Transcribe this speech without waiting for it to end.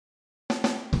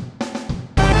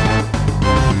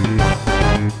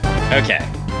Okay.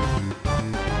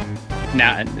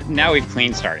 Now we've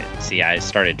clean started. See, I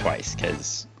started twice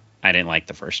because I didn't like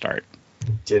the first start.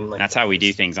 That's how we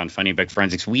do things on Funny Book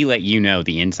Forensics. We let you know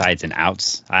the insides and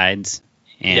outsides,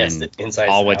 and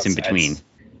all what's in between.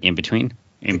 In between?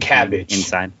 The cabbage.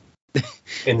 Inside.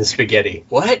 In the spaghetti.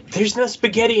 What? There's no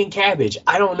spaghetti and cabbage.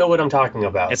 I don't know what I'm talking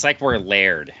about. It's like we're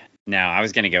layered. No, I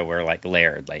was going to go we're like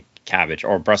layered, like cabbage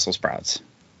or Brussels sprouts.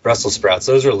 Brussels sprouts.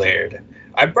 Those are layered.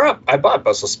 I bought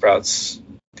Brussels sprouts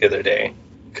the other day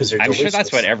because they're delicious. I'm sure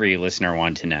that's what every listener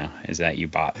wants to know, is that you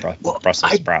bought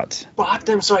Brussels sprouts. I bought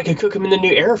them so I could cook them in the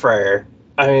new air fryer.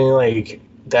 I mean, like,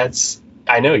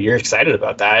 I know you're excited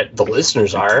about that. The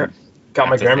listeners are. Got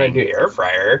my grandma a new air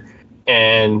fryer,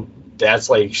 and that's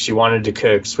like, she wanted to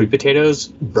cook sweet potatoes,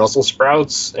 Brussels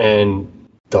sprouts, and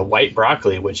the white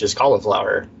broccoli, which is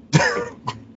cauliflower.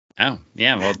 Oh,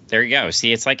 yeah. Well, there you go.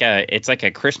 See, it's like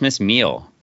a Christmas meal.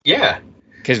 Yeah.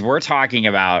 Because we're talking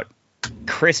about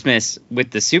Christmas with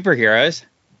the superheroes.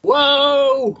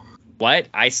 Whoa! What?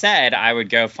 I said I would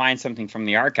go find something from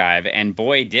the archive, and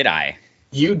boy, did I.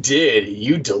 You did.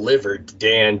 You delivered,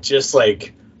 Dan, just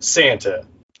like Santa.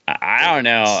 I don't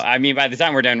know. I mean, by the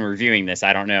time we're done reviewing this,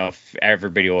 I don't know if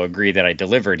everybody will agree that I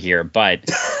delivered here, but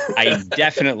I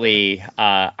definitely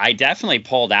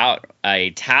pulled out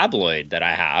a tabloid that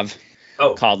I have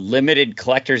called Limited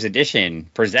Collector's Edition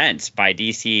Presents by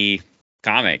DC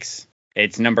Comics.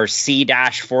 It's number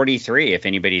C-43, if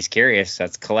anybody's curious.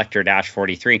 That's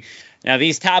Collector-43. Now,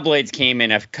 these tabloids came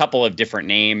in a couple of different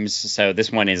names. So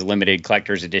this one is Limited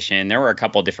Collector's Edition. There were a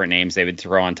couple of different names they would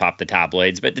throw on top of the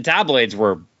tabloids. But the tabloids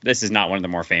this is not one of the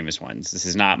more famous ones. This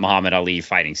is not Muhammad Ali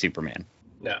fighting Superman.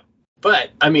 No.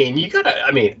 But, I mean,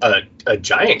 a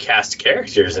giant cast of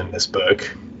characters in this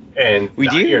book. And we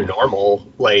do your normal,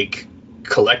 like,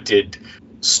 collected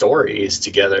stories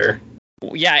together.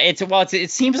 Yeah,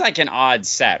 it seems like an odd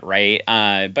set, right?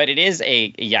 But it is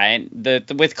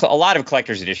with a lot of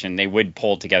collector's edition, they would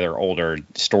pull together older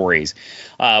stories.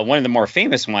 One of the more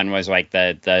famous one was like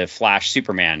the Flash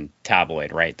Superman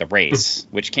tabloid, right? The Race,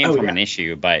 which came from an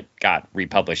issue but got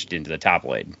republished into the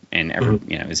tabloid, and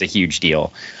it was a huge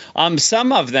deal.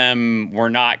 Some of them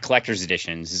were not collector's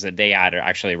editions; is that they had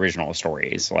actually original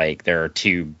stories. Like there are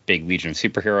two big Legion of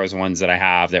Superheroes ones that I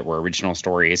have that were original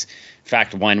stories. In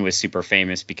fact, one was super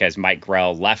famous because Mike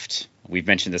Grell left. We've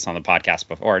mentioned this on the podcast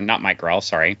before. Not Mike Grell,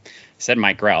 sorry. I said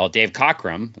Mike Grell. Dave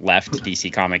Cockrum left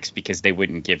DC Comics because they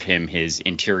wouldn't give him his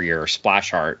interior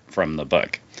splash art from the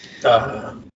book.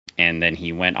 And then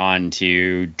he went on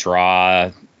to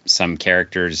draw some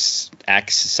characters,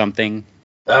 X something.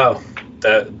 Oh,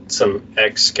 some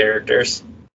X characters?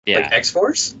 Yeah. Like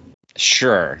X-Force?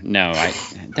 Sure. No, I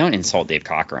don't insult Dave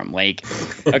Cockrum. Like,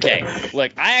 okay,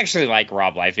 look, I actually like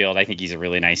Rob Liefeld. I think he's a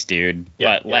really nice dude.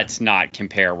 But let's not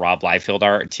compare Rob Liefeld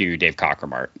art to Dave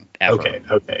Cockrum art. Ever.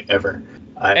 Okay, ever.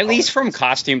 At least from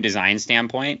costume design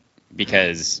standpoint,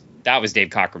 because that was Dave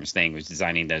Cockrum's thing, was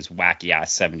designing those wacky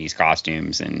ass 70s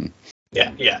costumes and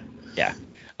Yeah.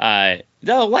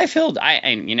 Though Liefeld,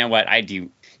 and you know what, I do.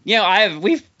 You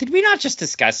know, did we not just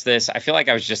discuss this? I feel like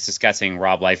I was just discussing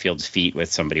Rob Liefeld's feet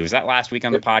with somebody. Was that last week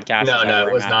on the podcast? No,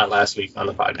 it was not last week on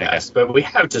the podcast. Okay. But we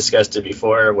have discussed it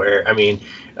before. Where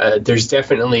there's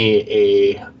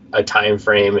definitely a time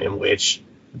frame in which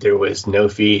there was no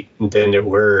feet, and then there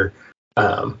were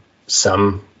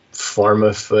some form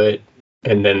of foot,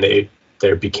 and then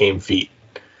there became feet.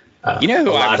 You know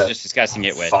who I was just discussing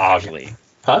it with? Actually,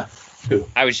 huh? Who?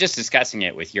 I was just discussing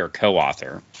it with your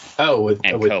co-author. With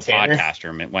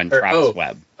co-podcaster, Travis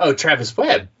Webb. Oh, Travis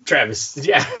Webb. Travis,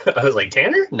 yeah. I was like,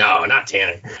 Tanner? No, not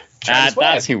Tanner.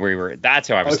 That's who we were. That's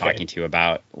who I was talking to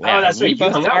about. That's right.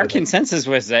 Our consensus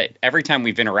was that every time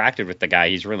we've interacted with the guy,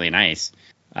 he's really nice.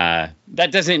 That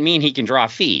doesn't mean he can draw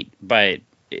feet, but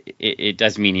it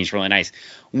does mean he's really nice.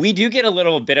 We do get a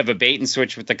little bit of a bait and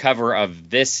switch with the cover of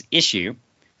this issue.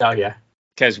 Oh, yeah.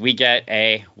 Because we get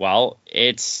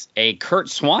it's a Curt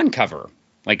Swan cover.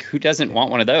 Like, who doesn't want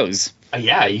one of those?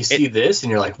 Yeah, you see this and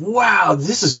you're like, wow,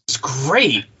 this is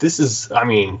great. This is,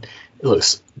 it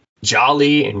looks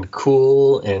jolly and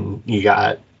cool, and you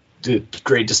got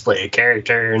great display of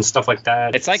character and stuff like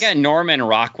that. It's like a Norman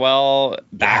Rockwell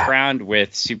background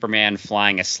with Superman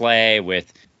flying a sleigh,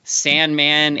 with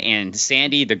Sandman and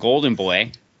Sandy the Golden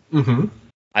Boy. Mm-hmm.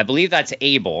 I believe that's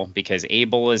Abel, because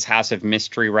Abel is House of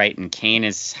Mystery, right? And Cain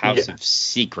is House of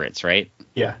Secrets, right?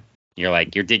 Yeah.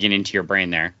 You're digging into your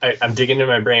brain there. I'm digging into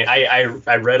my brain.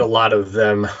 I read a lot of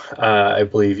them, I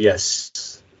believe.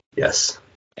 Yes.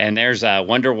 And there's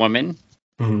Wonder Woman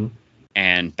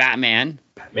and Batman.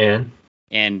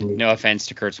 And no offense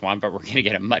to Curt Swan, but we're going to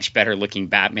get a much better looking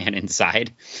Batman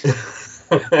inside.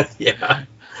 Yeah.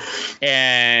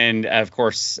 And of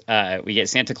course, we get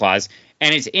Santa Claus.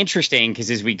 And it's interesting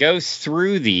because as we go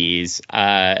through these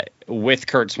with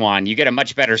Kurt Swan, you get a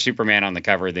much better Superman on the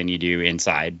cover than you do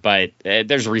inside. But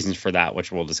there's reasons for that,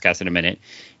 which we'll discuss in a minute.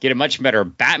 Get a much better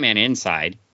Batman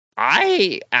inside.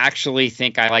 I actually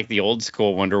think I like the old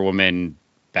school Wonder Woman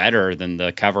better than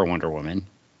the cover Wonder Woman.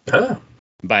 Oh.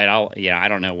 But I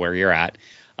don't know where you're at.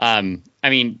 I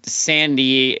mean,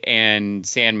 Sandy and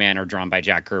Sandman are drawn by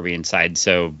Jack Kirby inside.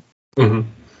 So,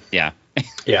 yeah.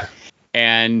 Yeah.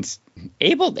 And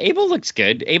Abel looks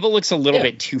good. Abel looks a little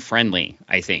bit too friendly,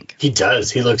 I think. He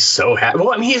does. He looks so happy.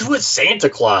 Well, I mean, he's with Santa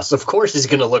Claus. Of course he's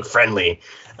going to look friendly.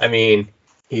 I mean,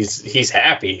 he's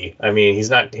happy. I mean, he's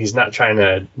not trying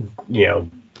to,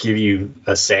 give you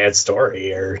a sad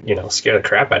story or, scare the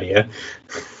crap out of you.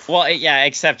 Well, yeah,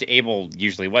 except Abel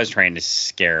usually was trying to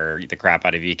scare the crap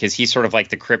out of you because he's sort of like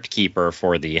the crypt keeper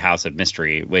for the House of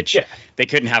Mystery, which they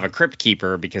couldn't have a crypt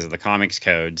keeper because of the comics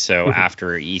code. So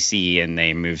after EC and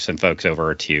they moved some folks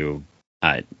over to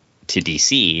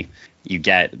DC, you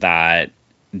get that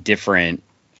different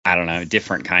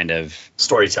kind of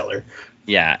storyteller.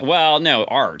 Yeah. Well, no,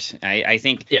 art. I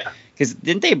think. Yeah. Because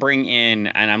didn't they bring in,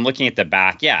 and I'm looking at the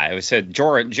back, it was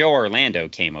Joe Orlando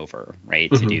came over,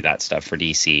 right, to do that stuff for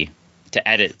DC, to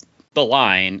edit the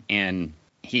line, and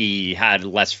he had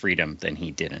less freedom than he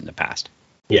did in the past.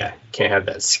 Yeah, can't have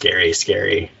that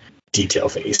scary detail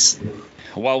face.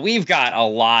 Well, we've got a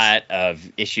lot of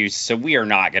issues, so we are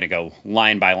not going to go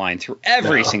line by line through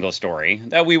every single story,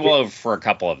 though we will for a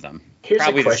couple of them.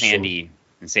 Probably the Sandy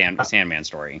and Sandman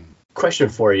story. Question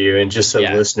for you, and just so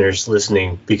listeners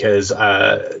listening, because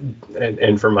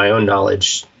and for my own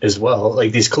knowledge as well,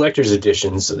 like these collector's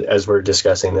editions, as we're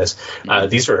discussing this,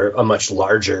 these are a much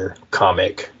larger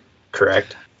comic,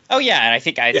 correct? Oh yeah, and I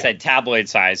think I said tabloid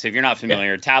size. So if you're not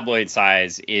familiar, tabloid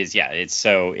size is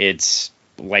it's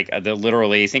like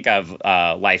literally think of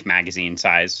Life magazine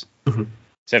size.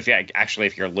 So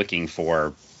if you're looking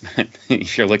for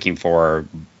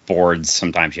boards,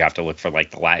 sometimes you have to look for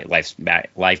like the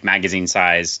Life magazine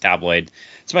size tabloid.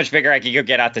 It's much bigger. I could go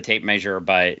get out the tape measure,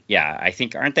 but yeah, I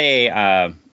think aren't they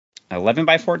 11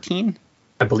 by 14?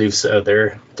 I believe so.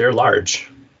 They're large.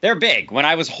 They're big. When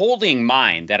I was holding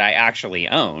mine that I actually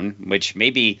own, which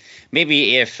maybe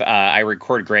if I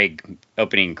record Greg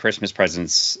opening Christmas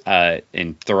presents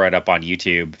and throw it up on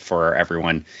YouTube for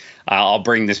everyone, I'll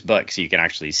bring this book so you can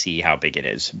actually see how big it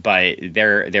is. But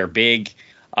they're big.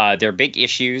 They're big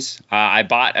issues. I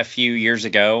bought a few years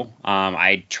ago.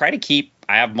 I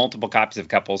have multiple copies of a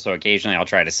couple, so occasionally I'll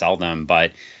try to sell them,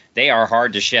 but they are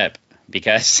hard to ship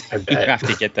because you have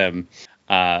to get them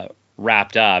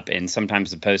wrapped up. And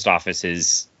sometimes the post office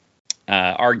is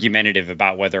argumentative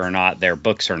about whether or not they're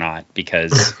books or not,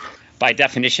 because by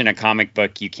definition, a comic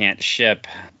book, you can't ship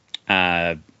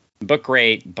book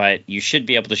rate, but you should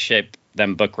be able to ship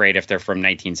them book rate if they're from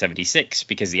 1976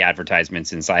 because the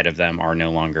advertisements inside of them are no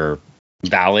longer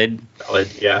valid.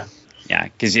 Yeah,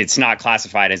 because it's not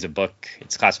classified as a book.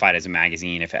 It's classified as a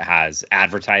magazine if it has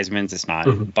advertisements. It's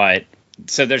not. But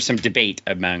so there's some debate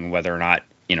among whether or not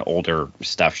older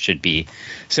stuff should be.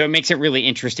 So it makes it really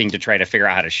interesting to try to figure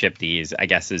out how to ship these, I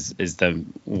guess, is the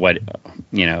what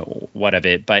of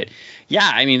it. But yeah,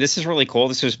 I mean, this is really cool.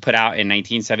 This was put out in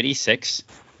 1976.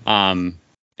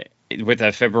 With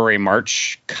a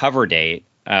February-March cover date,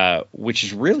 which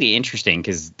is really interesting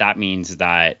because that means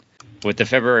that with the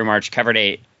February-March cover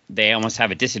date, they almost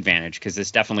have a disadvantage because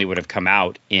this definitely would have come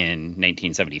out in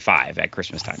 1975 at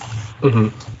Christmas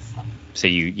time. So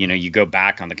you go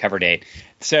back on the cover date.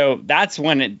 So that's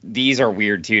when these are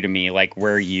weird too to me, like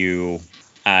where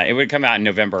it would come out in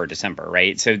November or December,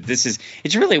 right? So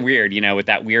it's really weird, with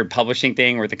that weird publishing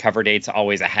thing where the cover date's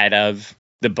always ahead of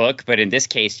the book, but in this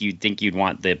case, you'd think you'd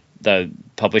want the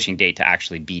publishing date to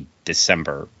actually be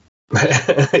December.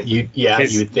 You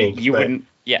would think you wouldn't.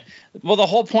 Yeah. Well, the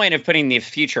whole point of putting the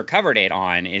future cover date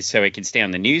on is so it could stay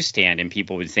on the newsstand and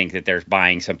people would think that they're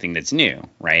buying something that's new,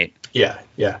 right? Yeah.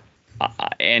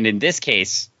 And in this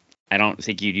case, I don't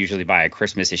think you'd usually buy a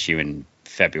Christmas issue in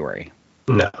February.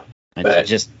 No. But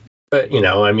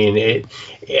I mean,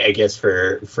 I guess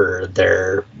for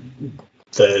their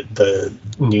the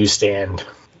newsstand,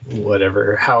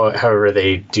 whatever, however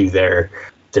they do their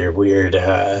weird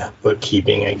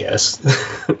bookkeeping, I guess.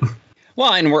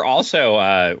 Well, and we're also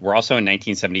in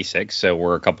 1976, so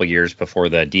we're a couple years before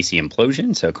the DC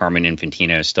implosion. So Carmen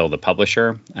Infantino is still the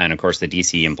publisher, and of course the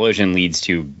DC implosion leads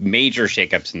to major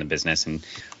shakeups in the business, and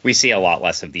we see a lot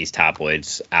less of these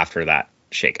tabloids after that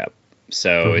shakeup.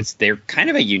 So they're kind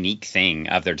of a unique thing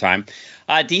of their time.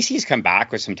 DC's come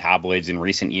back with some tabloids in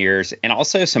recent years, and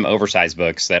also some oversized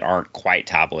books that aren't quite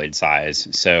tabloid size.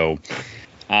 So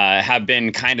have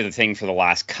been kind of the thing for the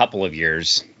last couple of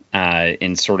years,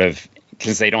 in sort of,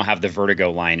 because they don't have the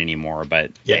Vertigo line anymore,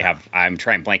 but they have. I'm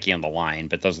trying blanking on the line,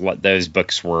 but those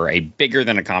books were a bigger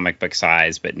than a comic book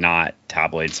size, but not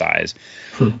tabloid size.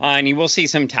 And you will see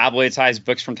some tabloid size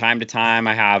books from time to time.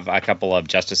 I have a couple of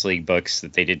Justice League books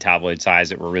that they did tabloid size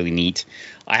that were really neat.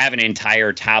 I have an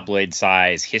entire tabloid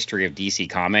size history of DC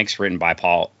Comics written by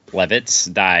Paul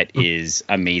Levitz that is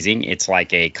amazing. It's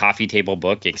like a coffee table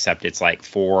book, except it's like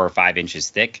 4 or 5 inches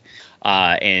thick.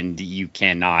 And you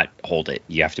cannot hold it.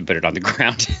 You have to put it on the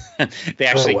ground. They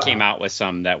actually came out with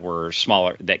some that were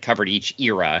smaller, that covered each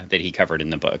era that he covered in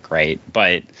the book, right?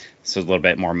 But it's a little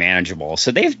bit more manageable.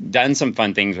 So they've done some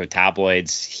fun things with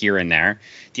tabloids here and there.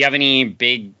 Do you have any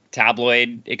big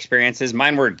tabloid experiences?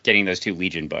 Mine were getting those 2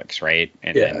 Legion books, right?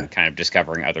 And then kind of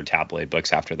discovering other tabloid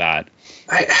books after that.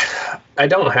 I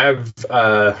don't have,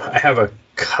 I have a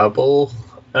couple,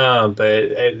 but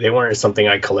they weren't something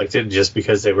I collected just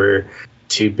because they were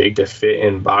too big to fit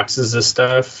in boxes of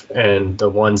stuff. And the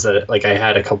ones that, like, I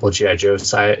had a couple of G.I.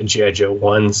 Joe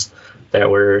ones that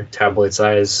were tabloid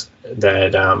size,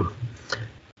 that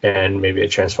and maybe a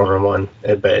Transformer one,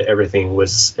 but everything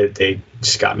was, they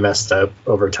just got messed up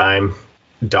over time,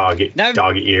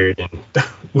 dog-eared, and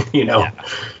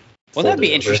Well, that'd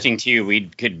be interesting too. We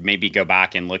could maybe go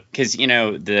back and look, because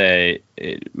the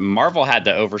Marvel had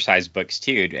the oversized books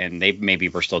too, and they maybe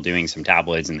were still doing some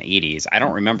tabloids in the 80s. I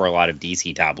don't remember a lot of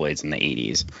DC tabloids in the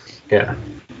 80s. Yeah.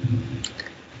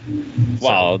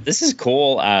 Well, this is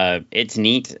cool. It's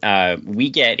neat.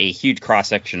 We get a huge cross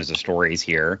section of stories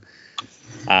here.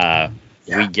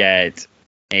 We get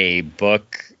a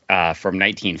book from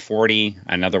 1940,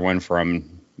 another one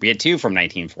we had 2 from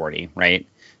 1940, right?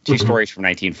 2 stories from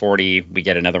 1940. We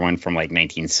get another one from like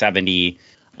 1970,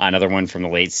 another one from the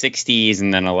late 60s,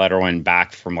 and then another one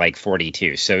back from like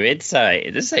 42. So this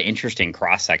is an interesting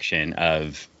cross section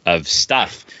of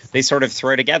stuff they sort of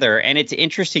throw together. And it's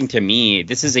interesting to me.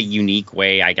 This is a unique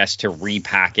way, I guess, to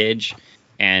repackage.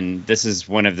 And this is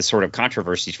one of the sort of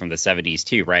controversies from the 70s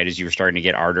too, right? As you were starting to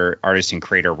get artist and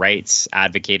creator rights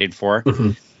advocated for.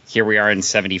 Here we are in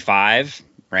 75.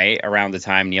 Right around the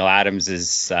time Neil Adams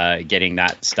is getting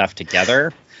that stuff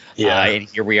together. And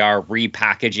here we are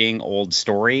repackaging old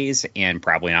stories and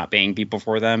probably not paying people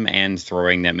for them and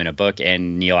throwing them in a book.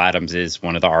 And Neil Adams is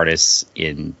one of the artists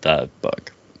in the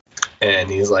book. And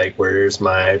he's like, "Where's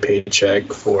my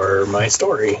paycheck for my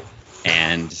story?"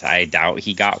 And I doubt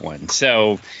he got one.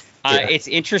 So it's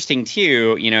interesting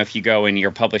too, if you go in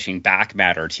your publishing back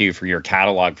matter too for your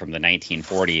catalog from the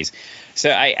 1940s.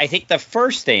 So I think the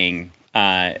first thing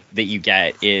that you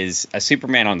get is a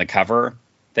Superman on the cover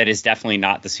that is definitely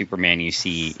not the Superman you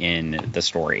see in the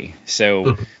story.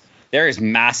 So there is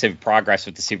massive progress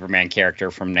with the Superman character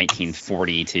from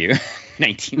 1940 to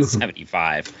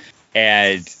 1975.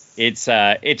 And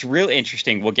it's really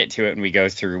interesting. We'll get to it when we go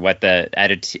through what the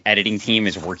editing team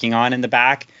is working on in the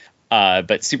back.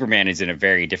 But Superman is in a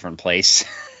very different place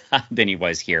than he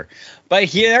was here. But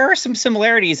here there are some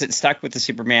similarities that stuck with the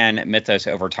Superman mythos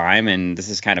over time, and this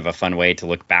is kind of a fun way to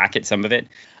look back at some of it.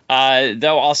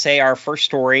 Though I'll say our first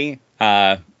story,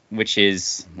 which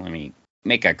is, let me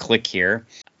make a click here.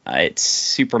 It's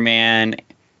Superman.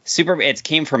 It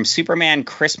came from Superman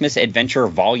Christmas Adventure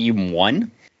Volume 1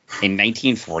 in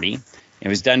 1940. It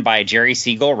was done by Jerry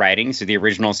Siegel writing, so the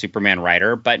original Superman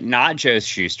writer, but not Joe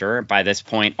Shuster. By this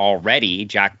point already,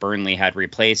 Jack Burnley had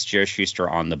replaced Joe Shuster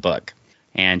on the book.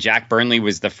 And Jack Burnley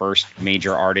was the first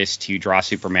major artist to draw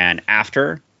Superman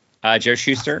after Joe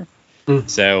Shuster.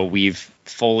 So we're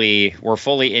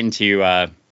fully into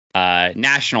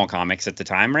National Comics at the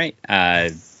time, right?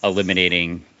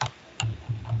 Eliminating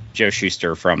Joe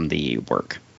Shuster from the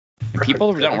work. And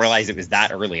people don't realize it was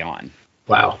that early on.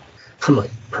 Wow. I'm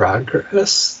like,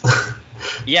 progress?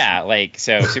 Yeah, like,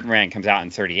 so Superman comes out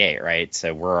in 38, right?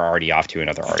 So we're already off to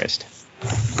another artist.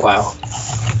 Wow.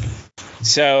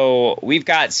 So we've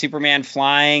got Superman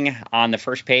flying on the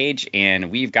first page, and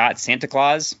we've got Santa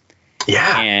Claus.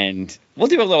 Yeah. And we'll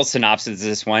do a little synopsis of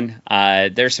this one.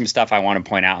 There's some stuff I want to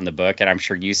point out in the book, and I'm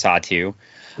sure you saw too.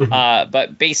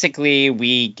 But basically,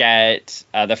 we get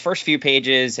the first few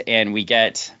pages, and we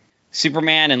get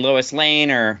Superman and Lois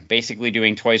Lane are basically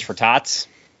doing Toys for Tots.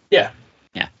 Yeah.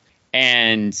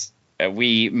 And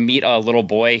we meet a little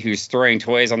boy who's throwing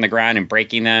toys on the ground and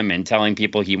breaking them and telling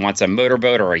people he wants a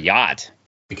motorboat or a yacht.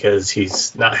 Because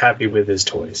he's not happy with his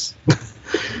toys.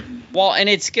 Well, and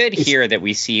it's good here that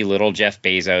we see little Jeff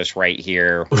Bezos right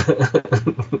here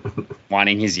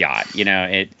wanting his yacht.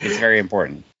 It's very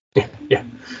important. Yeah.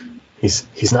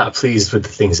 He's not pleased with the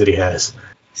things that he has.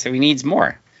 So he needs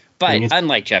more. But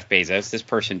unlike Jeff Bezos, this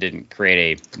person didn't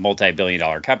create a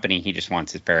multi-billion-dollar company. He just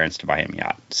wants his parents to buy him a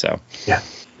yacht. So yeah,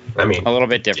 I mean, a little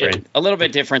bit different. A little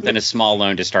bit different than a small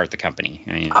loan to start the company.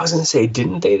 I was going to say,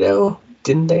 didn't they though?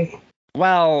 Didn't they?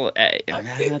 Well,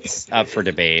 that's up for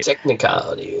debate.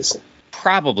 Technicalities.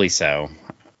 Probably so.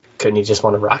 Couldn't he just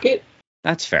want a rocket?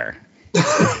 That's fair.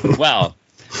 Well,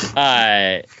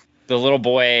 the little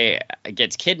boy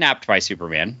gets kidnapped by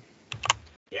Superman.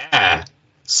 Yeah.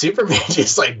 Superman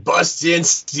just like busts in,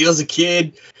 steals a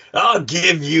kid. I'll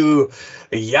give you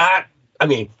a yacht. I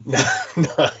mean, no.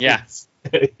 Yeah.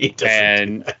 He doesn't.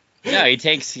 And no, he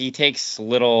takes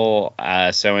little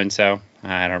so and so.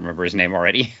 I don't remember his name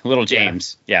already. Little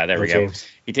James. Yeah, there we go. James.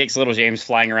 He takes little James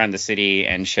flying around the city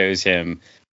and shows him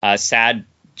sad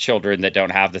children that don't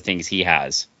have the things he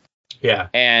has. Yeah.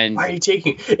 And why are you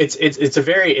taking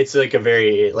it's like a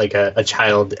very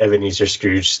child Ebenezer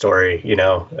Scrooge story,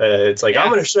 it's like, I'm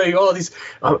going to show you all these.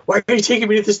 Why are you taking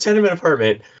me to this tenement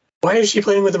apartment? Why is she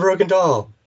playing with a broken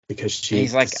doll? Because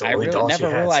he's like, I really never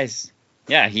realized.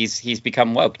 Yeah, he's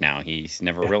become woke now. He's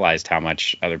never realized how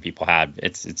much other people had.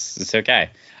 It's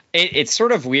okay. It's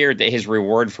sort of weird that his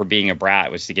reward for being a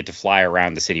brat was to get to fly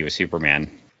around the city with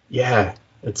Superman. Yeah,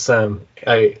 it's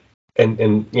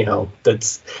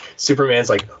that's Superman's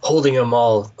like holding him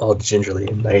all gingerly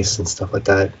and nice and stuff like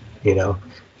that. He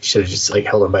should have just like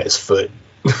held him by his foot.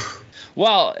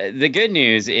 Well, the good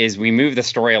news is we move the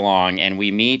story along and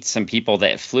we meet some people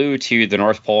that flew to the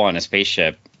North Pole on a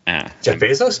spaceship. Jeff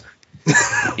Bezos?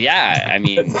 Yeah, I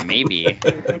mean, maybe.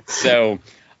 So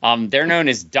they're known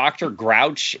as Dr.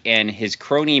 Grouch and his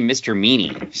crony Mr.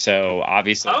 Meanie. So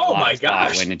obviously a lot of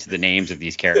thought went into the names of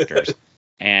these characters.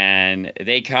 And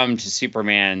they come to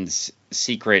Superman's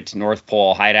secret North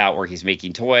Pole hideout where he's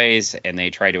making toys, and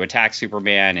they try to attack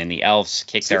Superman, and the elves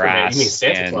kick their ass,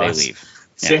 and they leave.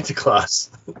 Santa Claus.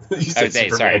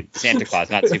 Sorry, Santa Claus,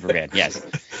 not Superman. Yes,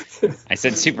 I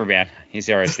said Superman. He's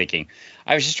what I was thinking.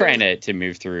 I was just trying to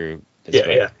move through this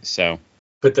book. Yeah. So,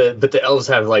 but the elves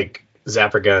have like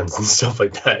zapper guns and stuff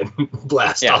like that, and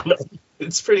blast on them.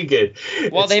 It's pretty good.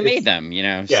 Well, they made them,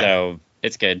 so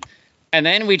it's good. And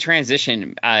then we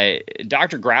transition.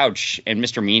 Dr. Grouch and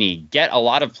Mr. Meanie get a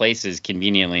lot of places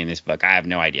conveniently in this book. I have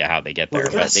no idea how they get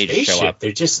there, but they just show up.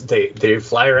 They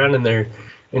fly around in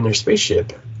their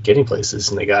spaceship, getting places,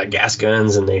 and they got gas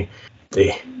guns, and they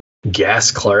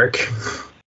gas Clark.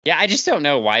 Yeah, I just don't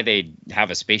know why they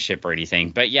have a spaceship or anything.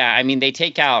 But yeah, I mean, they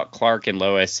take out Clark and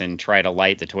Lois and try to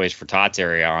light the Toys for Tots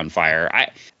area on fire.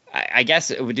 I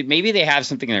guess maybe they have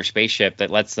something in their spaceship that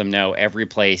lets them know every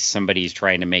place somebody's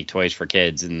trying to make toys for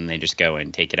kids, and they just go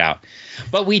and take it out.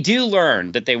 But we do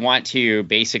learn that they want to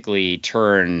basically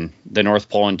turn the North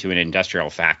Pole into an industrial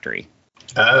factory.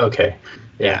 Oh, okay.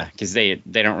 Yeah, because they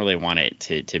don't really want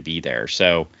it to be there.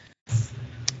 So,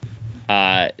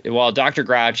 while Dr.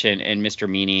 Grouch and Mr.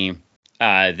 Meanie,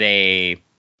 they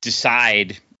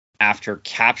decide after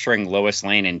capturing Lois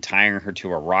Lane and tying her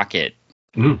to a rocket,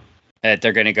 that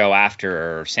they're going to go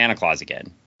after Santa Claus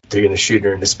again. They're going to shoot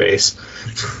her into space.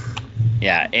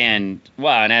 Yeah, and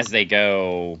as they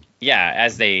go,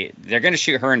 they're going to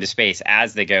shoot her into space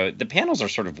as they go. The panels are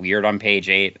sort of weird on page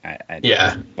 8.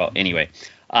 Well, anyway,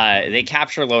 they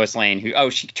capture Lois Lane,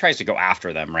 who she tries to go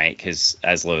after them, right? Because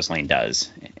as Lois Lane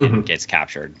does, and gets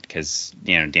captured because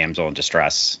damsel in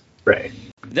distress. Right.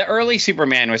 The early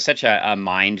Superman was such a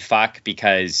mind fuck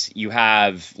because you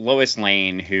have Lois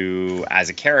Lane, who as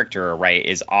a character, right,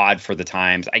 is odd for the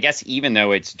times. I guess even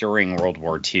though it's during World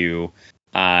War II,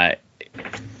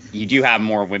 you do have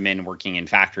more women working in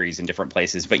factories in different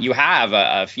places, but you have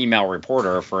a female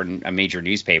reporter for a major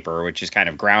newspaper, which is kind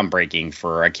of groundbreaking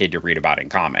for a kid to read about in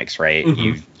comics, right?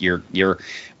 You're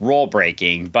role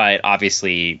breaking, but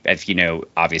obviously, if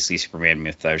obviously Superman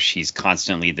mythos, she's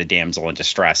constantly the damsel in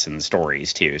distress in the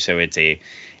stories too. So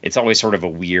it's always sort of a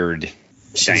weird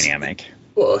dynamic.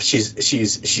 Well, she's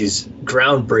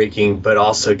groundbreaking, but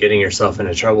also getting herself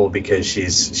into trouble because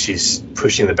she's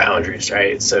pushing the boundaries,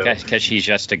 right? So because she's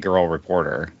just a girl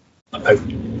reporter.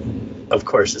 Of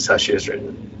course, it's how she was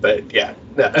written, but yeah.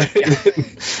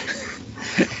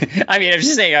 I mean, I'm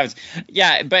just saying,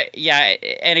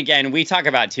 and again, we talk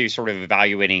about too, sort of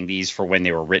evaluating these for when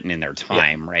they were written in their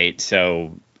time, right?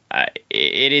 So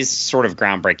it is sort of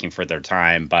groundbreaking for their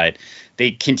time, but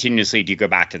they continuously do go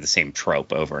back to the same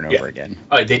trope over and over again.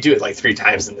 They do it like 3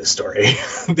 times in this story.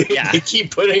 They keep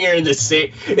putting her in the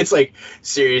same. It's like,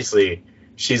 seriously,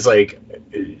 she's like,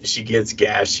 she gets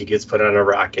gassed, she gets put on a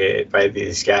rocket by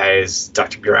these guys,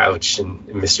 Dr. Grouch and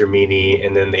Mr. Meanie,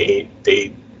 and then they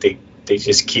they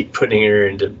just keep putting her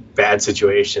into bad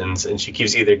situations, and she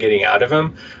keeps either getting out of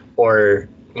them, or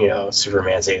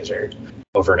Superman saves her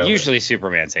over and over. Usually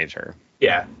Superman saves her.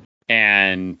 Yeah.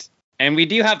 And we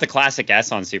do have the classic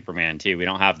S on Superman too. We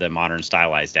don't have the modern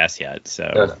stylized S yet,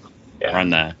 so No.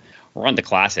 Yeah. we're on the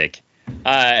classic.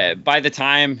 By the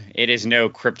time it is no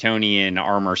Kryptonian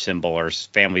armor symbol or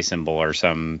family symbol or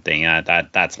something,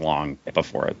 that's long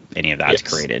before any of that's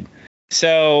created.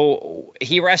 So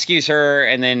he rescues her,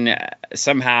 and then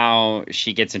somehow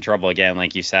she gets in trouble again,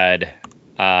 like you said.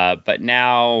 But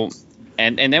now,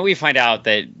 and then we find out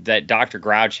that Dr.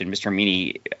 Grouch and Mr.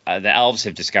 Meany, the elves,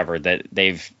 have discovered that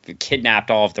they've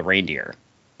kidnapped all of the reindeer.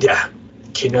 Yeah,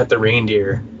 kidnapped the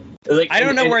reindeer. I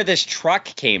don't know where this truck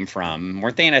came from.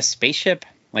 Weren't they in a spaceship?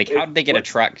 Like, how did they get a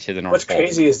truck to the North What's Pole?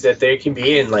 crazy is that they can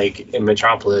be in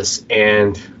Metropolis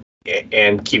and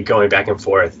keep going back and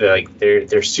forth.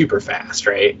 They're super fast,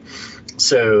 right?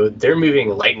 So they're moving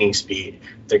lightning speed.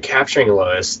 They're capturing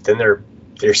Lois. Then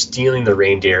they're stealing the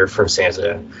reindeer from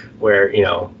Santa, where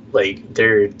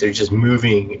they're just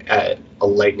moving at a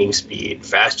lightning speed,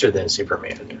 faster than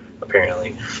Superman,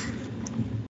 apparently.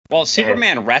 Well,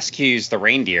 Superman rescues the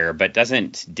reindeer, but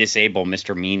doesn't disable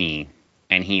Mr. Meany,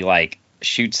 and he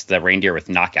shoots the reindeer with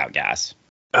knockout gas.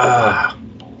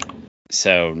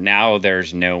 So now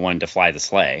there's no one to fly the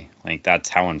sleigh. That's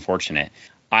how unfortunate.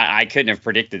 I couldn't have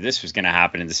predicted this was going to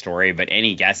happen in the story, but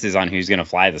any guesses on who's going to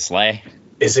fly the sleigh?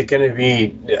 Is it going to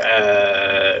be?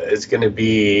 It's going to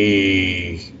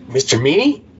be Mr.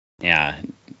 Meany? Yeah.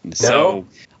 So No?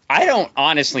 I don't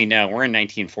honestly know. We're in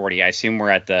 1940. I assume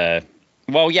we're at the.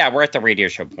 Well, yeah, we're at the radio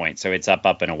show point, so it's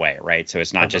up and away, right? So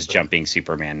it's not just jumping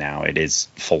Superman now. It is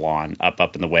full on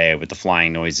up and away with the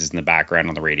flying noises in the background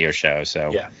on the radio show.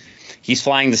 So Yeah. He's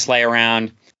flying the sleigh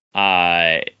around.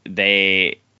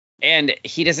 He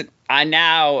doesn't.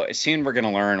 Now soon we're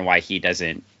gonna learn why he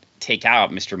doesn't take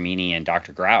out Mr. Meany and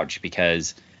Dr. Grouch,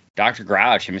 because Dr.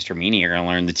 Grouch and Mr. Meany are gonna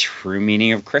learn the true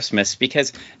meaning of Christmas,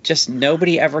 because just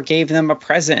nobody ever gave them a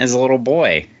present as a little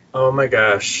boy. Oh my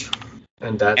gosh.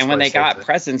 And when they got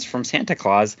presents from Santa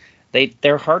Claus,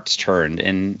 their hearts turned,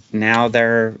 and now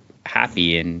they're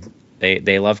happy and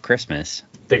they love Christmas.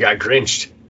 They got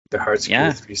Grinched. Their hearts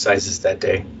grew 3 sizes that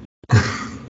day.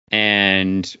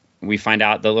 And we find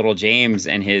out that little James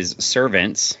and his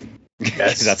servants,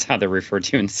 because that's how they're referred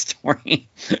to in the story,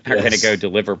 are going to go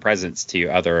deliver presents to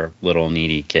other little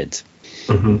needy kids.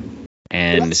 Mm-hmm.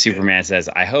 And Superman says,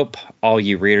 I hope all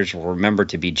you readers will remember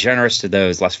to be generous to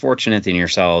those less fortunate than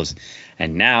yourselves.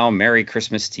 And now, Merry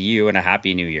Christmas to you and a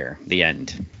Happy New Year. The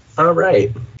end. All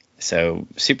right. So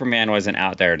Superman wasn't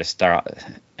out there to start.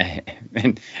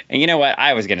 And you know what?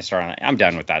 I was going to start on it. I'm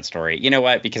done with that story. You know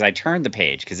what? Because I turned the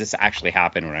page, because this actually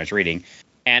happened when I was reading.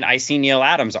 And I see Neil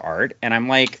Adams' art, and I'm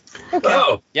like, okay.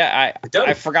 Oh, yeah,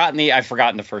 I've forgotten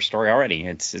the first story already.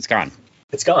 It's gone.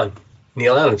 It's gone.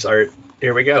 Neil Adams' art.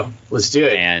 Here we go. Let's do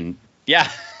it. And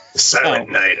yeah. The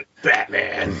Silent Night of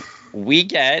Batman. We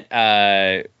get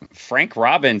Frank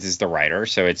Robbins is the writer,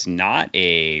 so it's not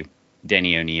a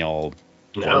Denny O'Neil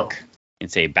work.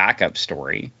 It's a backup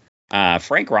story.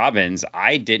 Frank Robbins,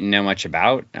 I didn't know much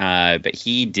about, but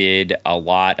he did a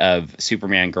lot of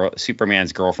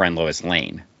Superman's girlfriend Lois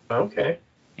Lane. Okay.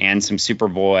 And some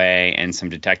Superboy and some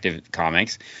detective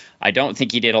comics. I don't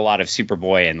think he did a lot of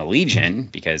Superboy and the Legion,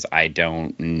 because I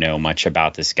don't know much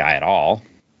about this guy at all.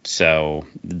 So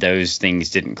those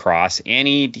things didn't cross. And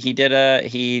he did a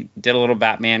little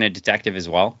Batman and detective as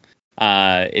well.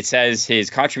 It says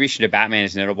his contribution to Batman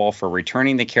is notable for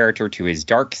returning the character to his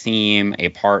dark theme, a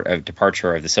part of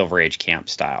departure of the Silver Age camp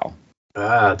style.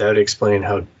 That would explain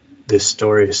how this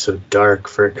story is so dark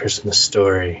for a Christmas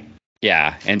story.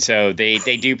 Yeah, and so they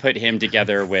do put him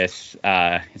together with,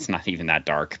 it's not even that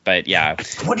dark, but yeah.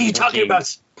 What are you talking about?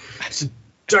 It's the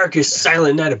darkest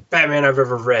Silent Night of Batman I've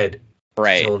ever read.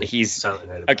 Right, he's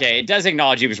okay. It does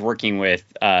acknowledge he was working with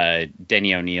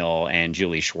Denny O'Neil and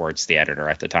Julie Schwartz, the editor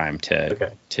at the time,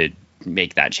 to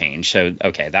make that change. So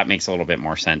that makes a little bit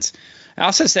more sense. It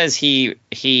also says he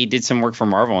did some work for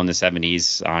Marvel in the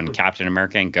 70s on Captain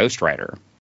America and Ghost Rider.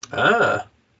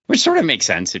 Which sort of makes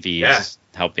sense if he's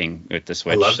helping with the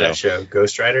Switch. I love that show,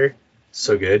 Ghost Rider.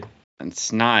 So good.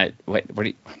 It's not. What do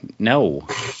you? No.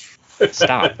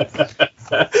 Stop.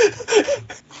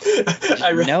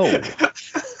 No.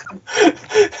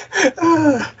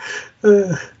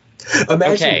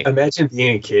 Imagine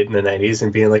being a kid in the 90s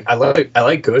and being like, I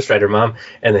like Ghost Rider, Mom,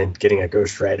 and then getting a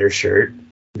Ghost Rider shirt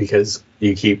because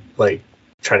you keep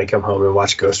trying to come home and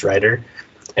watch Ghost Rider,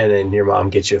 and then your mom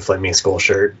gets you a Flaming Skull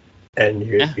shirt, and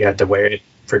you have to wear it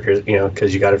for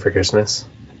because you got it for Christmas.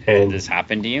 And did this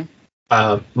happen to you?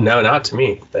 No, not to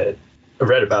me, but I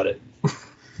read about it.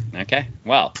 Okay.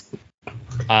 Well,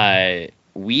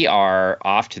 we are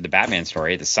off to the Batman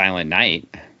story, The Silent Night.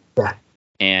 Yeah.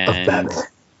 And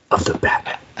Of the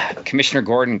Batman. Commissioner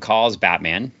Gordon calls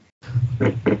Batman.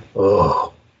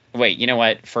 Oh. Wait, you know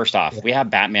what? First off, we have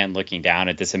Batman looking down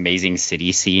at this amazing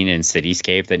city scene and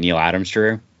cityscape that Neil Adams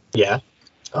drew. Yeah.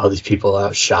 All these people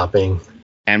out shopping.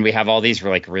 And we have all these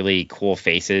like really cool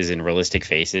faces and realistic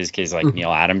faces because like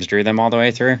Neil Adams drew them all the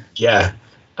way through. Yeah.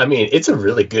 I mean, it's a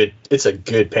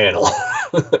good panel.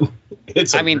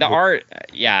 The art,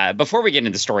 yeah. Before we get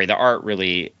into the story, the art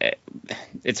really,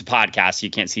 it's a podcast. So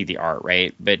you can't see the art,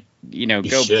 right? But, go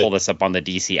pull this up on the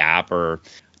DC app or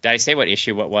did I say what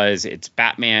issue it was? It's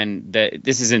Batman.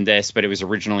 This is in this, but it was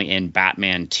originally in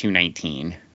Batman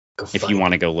 219. If you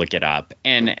want to go look it up.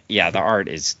 And yeah, the art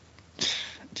is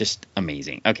just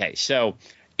amazing. Okay, so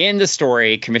in the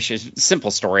story,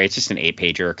 simple story. It's just an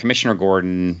 8-pager. Commissioner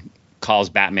Gordon calls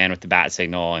Batman with the bat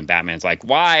signal, and Batman's like,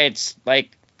 "Why? It's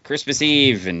like Christmas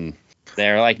Eve." And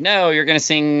they're like, "No, you're going to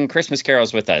sing Christmas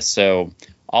carols with us." So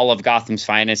all of Gotham's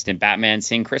finest and Batman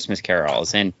sing Christmas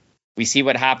carols. And we see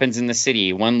what happens in the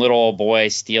city. One little boy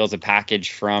steals a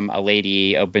package from a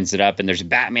lady, opens it up, and there's a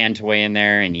Batman toy in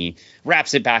there, and he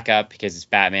wraps it back up because it's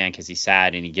Batman, because he's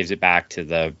sad, and he gives it back to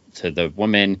the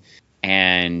woman.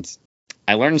 And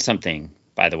I learned something,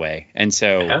 by the way. And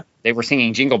so they were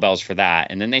singing Jingle Bells for that,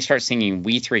 and then they start singing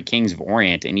We Three Kings of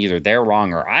Orient, and either they're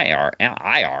wrong or I are.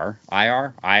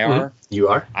 You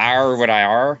are? I are what I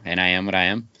are, and I am what I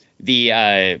am.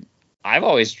 I've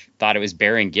always thought it was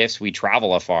bearing gifts we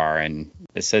travel afar, and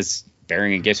it says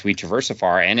bearing gifts we traverse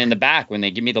afar. And in the back, when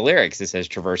they give me the lyrics, it says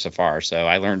traverse afar. So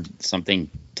I learned something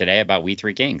today about We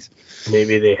Three Kings.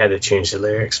 Maybe they had to change the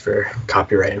lyrics for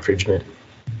copyright infringement.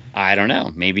 I don't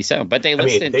know. Maybe so. But they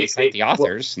listed the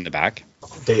authors in the back.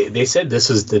 They said this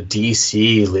was the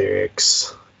DC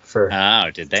lyrics for.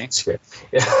 Oh, did they?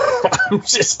 Yeah.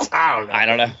 I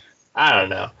don't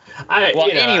know.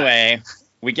 Anyway.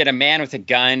 We get a man with a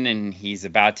gun, and he's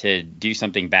about to do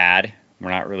something bad.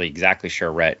 We're not really exactly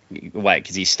sure what,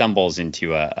 because he stumbles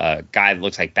into a guy that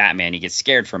looks like Batman. He gets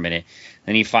scared for a minute.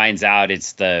 Then he finds out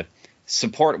it's the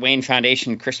Support Wayne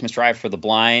Foundation Christmas Drive for the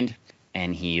Blind.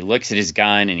 And he looks at his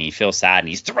gun, and he feels sad, and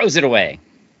he throws it away.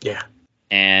 Yeah.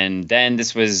 And then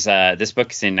this book is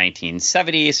in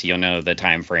 1970, so you'll know the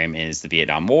time frame is the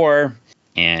Vietnam War.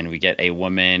 And we get a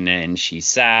woman, and she's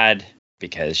sad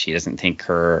because she doesn't think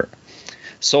her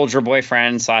soldier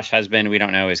boyfriend / husband, we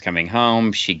don't know, is coming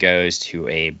home. She goes to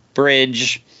a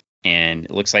bridge, and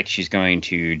it looks like she's going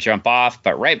to jump off.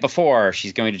 But right before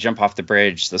she's going to jump off the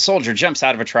bridge, the soldier jumps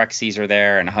out of a truck, sees her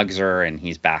there, and hugs her, and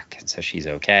he's back. So she's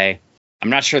okay. I'm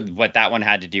not sure what that one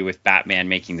had to do with Batman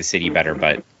making the city better,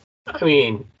 but... I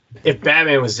mean, if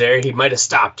Batman was there, he might have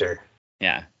stopped her.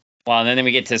 Yeah. Well, and then we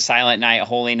get to Silent Night,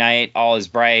 Holy Night, all is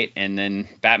bright, and then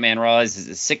Batman realizes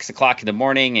it's 6 o'clock in the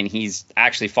morning, and he's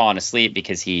actually fallen asleep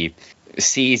because he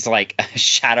sees like a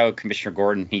shadow Commissioner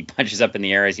Gordon. He punches up in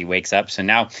the air as he wakes up. So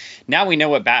now we know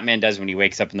what Batman does when he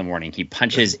wakes up in the morning. He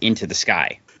punches into the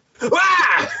sky.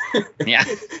 Yeah.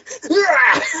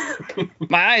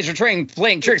 My eyes are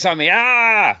playing tricks on me.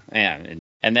 Yeah.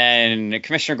 And then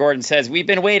Commissioner Gordon says, "We've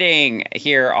been waiting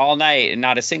here all night, and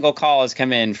not a single call has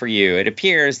come in for you. It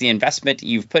appears the investment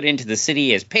you've put into the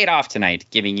city is paid off tonight,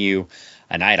 giving you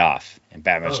a night off." And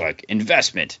Batman's like,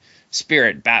 "Investment,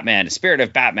 spirit, Batman, spirit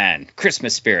of Batman,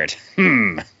 Christmas spirit."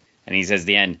 And he says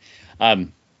the end.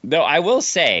 Though I will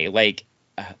say, like,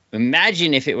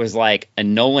 imagine if it was like a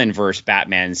Nolan verse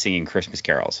Batman singing Christmas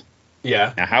carols.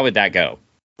 Yeah. Now, how would that go?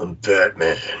 I'm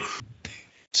Batman.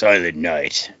 Silent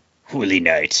night. Holy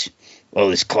night,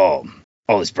 all is calm,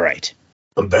 all is bright.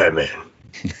 I'm Batman.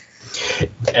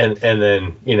 and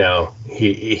then,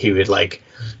 he would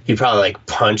he'd probably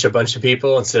punch a bunch of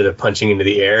people instead of punching into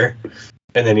the air.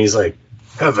 And then he's like,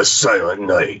 "Have a silent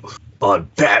night on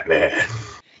Batman."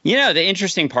 The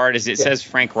interesting part is it says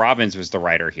Frank Robbins was the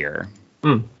writer here.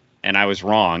 And I was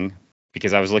wrong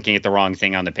because I was looking at the wrong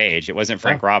thing on the page. It wasn't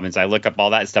Frank Robbins. I look up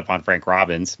all that stuff on Frank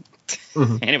Robbins,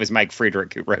 and it was Mike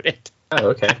Friedrich who wrote it.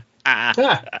 Oh, okay.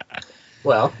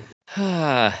 Well.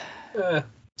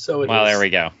 So there we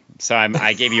go. So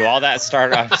I gave you all that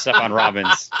start off stuff on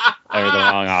Robbins over the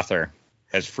wrong author,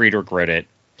 as Friedrich wrote it.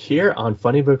 Here on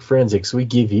Funny Book Forensics, we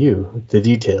give you the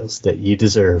details that you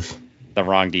deserve. The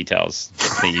wrong details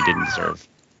that you didn't deserve.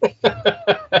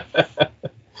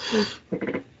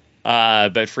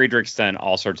 But Friedrich's done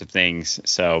all sorts of things,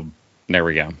 so there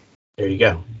we go. There you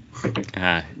go.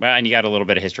 And you got a little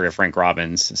bit of history of Frank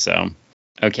Robbins, so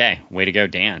okay, way to go,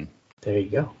 Dan. There you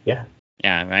go. Yeah.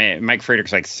 Yeah, Mike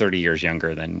Friedrich's like 30 years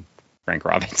younger than Frank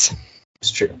Robbins. It's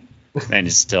true. And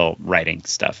is still writing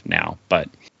stuff now, but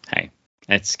Hey,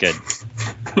 it's good.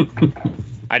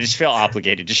 I just feel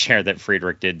obligated to share that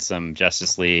Friedrich did some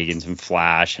Justice League and some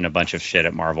Flash and a bunch of shit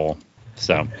at Marvel.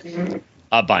 So,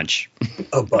 a bunch.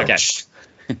 A bunch.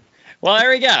 Okay. Well, there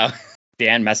we go.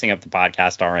 Dan messing up the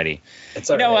podcast already. It's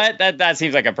you all know right. what? That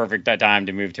seems like a perfect time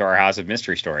to move to our House of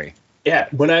Mystery story. Yeah,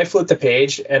 when I flipped the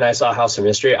page and I saw House of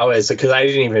Mystery, I was, because I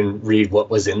didn't even read what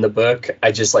was in the book.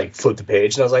 I just like flipped the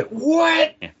page and I was like,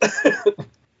 what? Yeah.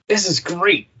 This is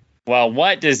great. Well,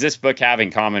 what does this book have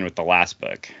in common with the last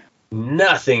book?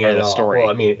 Nothing Or at the all. story. Well,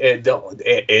 I mean,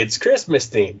 it's Christmas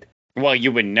themed. Well,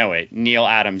 you wouldn't know it. Neil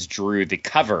Adams drew the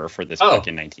cover for this book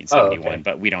in 1971, okay.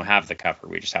 But we don't have the cover.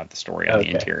 We just have the story on the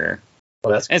interior.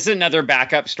 Well, that's It's another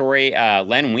backup story.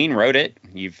 Len Wein wrote it.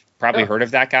 You've probably heard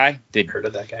of that guy. heard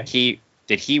of that guy.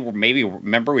 Did he maybe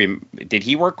remember? Did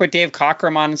he work with Dave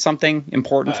Cockrum on something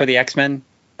important for the X-Men?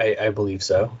 I believe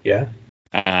so. Yeah.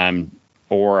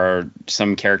 Or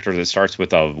some character that starts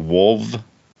with a wolf.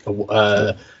 The wolf.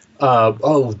 The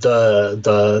wolf.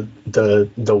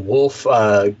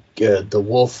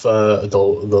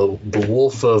 The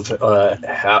wolf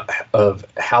of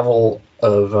Havel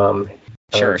of.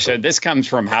 Sure. So this comes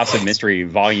from House of Mystery,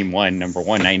 Volume 1, number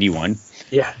 191.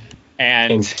 Yeah.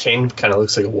 And Kane kind of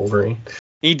looks like a Wolverine.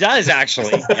 He does,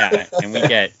 actually. Yeah. And we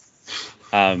get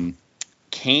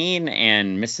Kane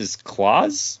and Mrs.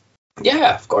 Claus.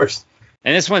 Yeah, of course.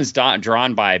 And this one's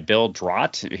drawn by Bill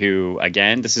Drott, who,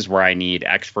 again, this is where I need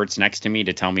experts next to me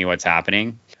to tell me what's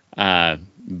happening.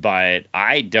 But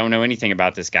I don't know anything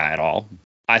about this guy at all.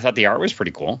 I thought the art was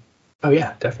pretty cool. Oh,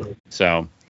 yeah, definitely. So,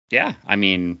 yeah, I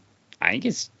mean, I think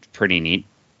it's pretty neat.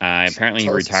 Apparently, he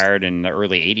retired in the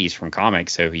early 80s from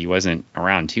comics, so he wasn't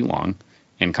around too long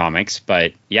in comics.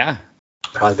 But, yeah.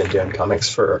 Probably been doing comics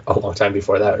for a long time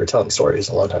before that, or telling stories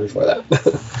a long time before that.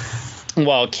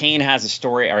 Well, Kane has a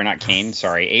story, or not Kane,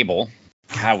 sorry, Abel.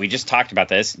 God, we just talked about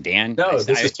this, Dan. No,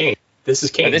 this is Kane. This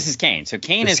is Kane. Oh, this is Kane. So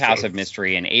Kane is House of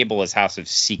Mystery, and Abel is House of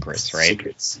Secrets, right?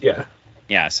 Secrets, yeah.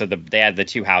 Yeah, so they had the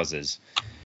two houses.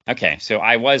 Okay, so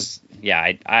I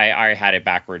had it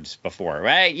backwards before.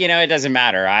 Well, it doesn't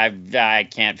matter. I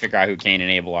can't figure out who Cain and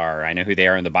Abel are. I know who they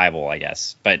are in the Bible, I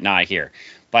guess, but not here.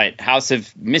 But House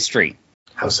of Mystery.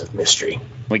 House of Mystery.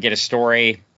 We get a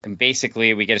story, and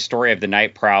basically we get a story of the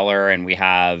Night Prowler, and we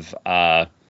have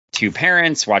two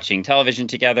parents watching television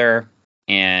together,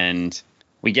 and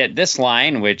we get this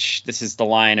line, which this is the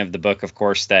line of the book, of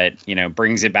course, that,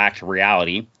 brings it back to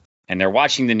reality. And they're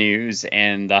watching the news,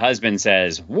 and the husband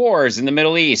says, wars in the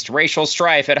Middle East, racial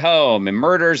strife at home, and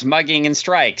murders, mugging, and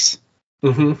strikes.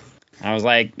 Mm-hmm. I was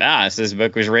like, this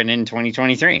book was written in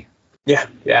 2023. Yeah.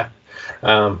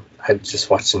 I just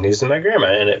watched the news with my grandma,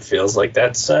 and it feels like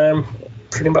that's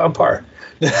pretty about on par.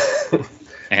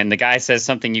 And the guy says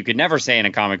something you could never say in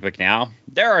a comic book now.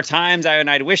 There are times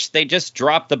I'd wish they just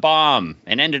dropped the bomb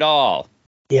and end it all.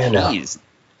 Yeah, Jeez. no.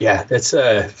 Yeah, that's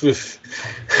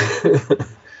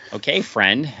Okay,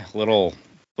 friend. A little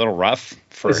rough.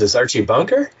 Is this Archie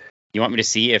Bunker? You want me to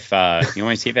see if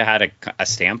it had a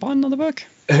stamp on the book?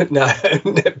 No,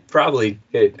 probably.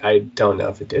 I don't know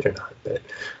if it did or not. But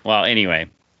well, anyway.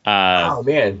 Oh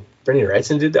man, Bernie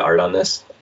Wrightson did the art on this.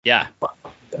 Yeah. Wow,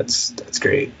 that's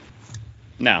great.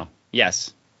 No.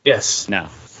 Yes. Yes. No.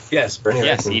 Yes, Bernie Wrightson.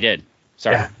 Yes, he did.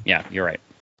 Sorry. Yeah, you're right.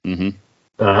 Mm-hmm.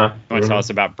 Uh-huh. You want to tell us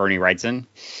about Bernie Wrightson?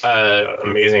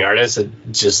 Amazing artist.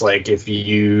 Just like if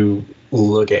you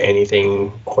look at anything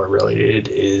horror related,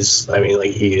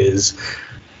 he is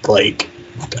like.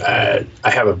 I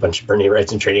have a bunch of Bernie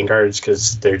Wrightson trading cards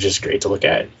because they're just great to look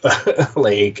at.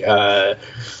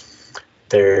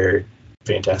 They're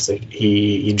fantastic.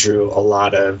 He drew a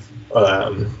lot of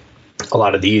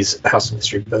these House of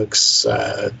Mystery books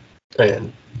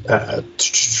and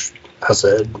House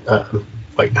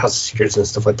of Secrets and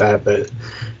stuff like that, but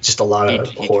just a lot of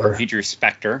horror. He drew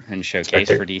Spectre and Showcase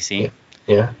for DC.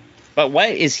 Yeah. But what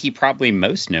is he probably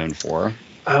most known for?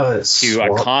 To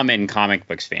a common comic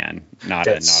books fan, not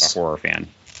a horror fan.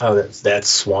 Oh, that's that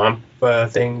Swamp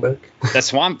Thing book. The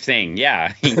Swamp Thing,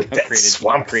 yeah. He created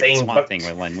Swamp Thing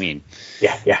with Len Wein.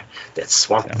 Yeah. That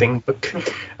Swamp Thing book.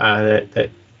 That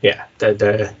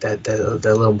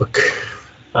little book.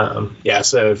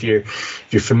 So if you're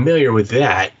familiar with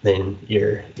that, then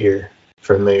you're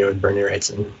familiar with Bernie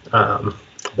Wrightson.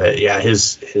 But yeah,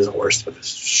 his horror stuff is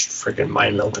freaking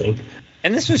mind melting.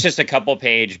 And this was just a couple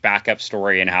page backup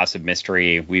story in House of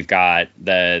Mystery. We've got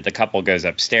the couple goes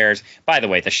upstairs. By the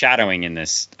way, the shadowing in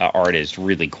this art is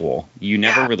really cool. You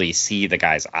never really see the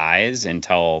guy's eyes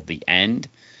until the end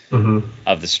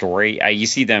of the story. You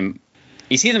see them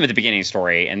at the beginning of the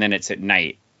story, and then it's at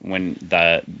night. when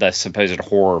the supposed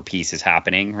horror piece is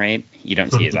happening, right? You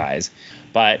don't see his eyes.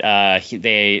 But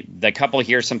the couple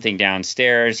hears something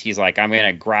downstairs. He's like, I'm going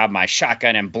to grab my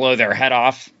shotgun and blow their head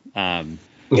off. And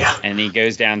he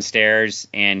goes downstairs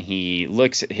and he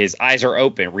looks, his eyes are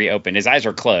reopened. His eyes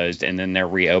are closed and then they're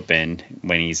reopened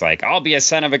when he's like, I'll be a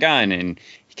son of a gun. And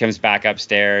he comes back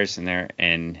upstairs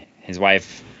and his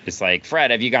wife is like,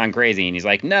 Fred, have you gone crazy? And he's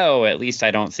like, no, at least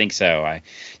I don't think so. I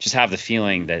just have the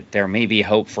feeling that there may be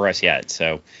hope for us yet.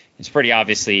 So it's pretty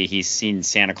obviously he's seen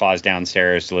Santa Claus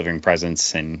downstairs delivering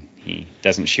presents and he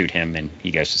doesn't shoot him and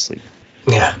he goes to sleep.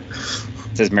 Yeah.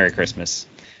 It says Merry Christmas.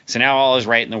 So now all is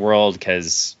right in the world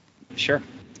because, sure.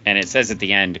 And it says at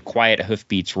the end, quiet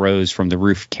hoofbeats rose from the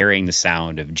roof carrying the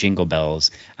sound of jingle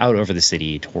bells out over the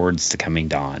city towards the coming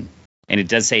dawn. And it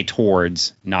does say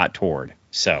towards, not toward.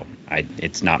 So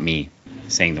it's not me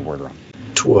saying the word wrong.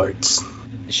 Towards.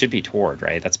 It should be toward,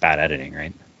 right? That's bad editing,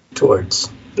 right? Towards.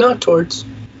 Not towards.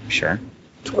 Sure.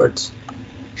 Towards.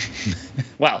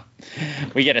 Well,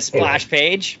 we get a splash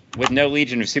page with no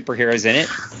Legion of Superheroes in it.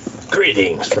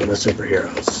 Greetings from the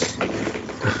superheroes.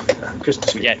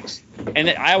 Christmas greetings. Yeah. And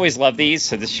I always love these,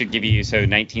 so this should give you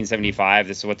 1975.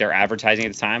 This is what they're advertising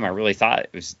at the time. I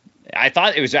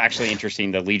thought it was actually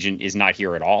interesting. The Legion is not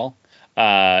here at all,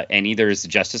 and neither is the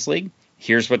Justice League.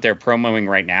 Here's what they're promoting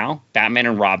right now: Batman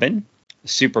and Robin,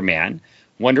 Superman,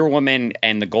 Wonder Woman,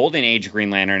 and the Golden Age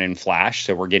Green Lantern and Flash.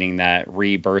 So we're getting that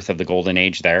rebirth of the Golden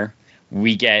Age there.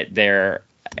 We get their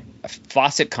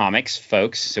Fawcett Comics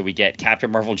folks. So we get Captain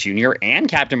Marvel Jr. and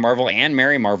Captain Marvel and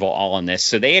Mary Marvel all on this.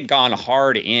 So they had gone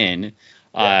hard in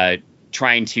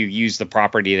trying to use the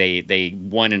property they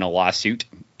won in a lawsuit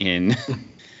in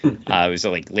it was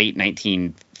like late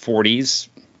 1940s.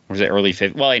 Or was it early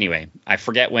 50s? Well, anyway, I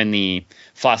forget when the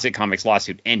Fawcett Comics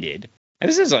lawsuit ended.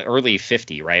 This is like early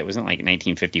 50, right? It wasn't like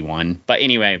 1951. But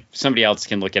anyway, somebody else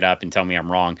can look it up and tell me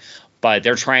I'm wrong. But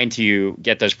they're trying to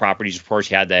get those properties. Of course,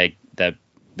 you had the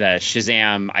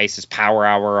Shazam ISIS Power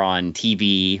Hour on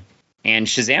TV. And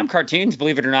Shazam cartoons,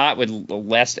 believe it or not, would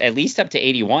last at least up to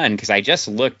 81. Because I just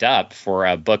looked up for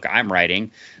a book I'm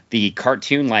writing, the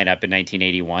cartoon lineup in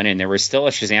 1981. And there was still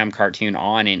a Shazam cartoon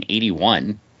on in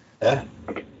 81.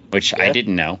 Which I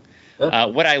didn't know.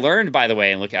 What I learned, by the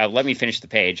way, and let me finish the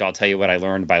page. I'll tell you what I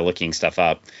learned by looking stuff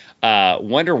up.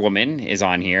 Wonder Woman is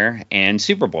on here and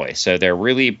Superboy. So they're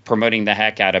really promoting the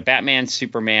heck out of Batman,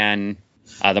 Superman,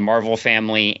 the Marvel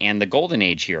family, and the Golden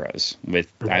Age heroes.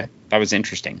 That was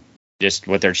interesting, just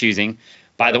what they're choosing.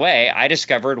 By the way, I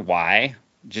discovered why.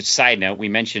 Just side note, we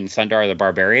mentioned Thundarr the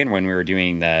Barbarian when we were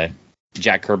doing the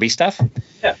Jack Kirby stuff.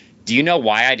 Yeah. Do you know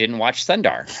why I didn't watch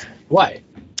Thundarr? Why?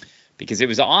 Because it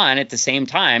was on at the same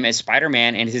time as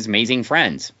Spider-Man and His Amazing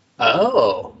Friends.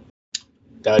 Oh,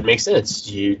 that would make sense.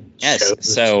 You're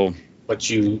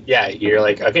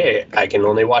like, okay, I can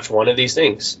only watch one of these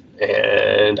things,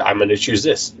 and I'm going to choose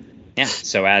this. Yeah,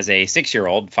 so as a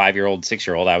 6-year-old, 5-year-old,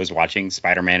 6-year-old, I was watching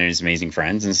Spider-Man and His Amazing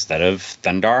Friends instead of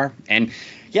Thundarr. And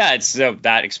yeah, so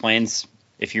that explains,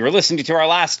 if you were listening to our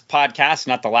last podcast,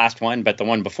 not the last one, but the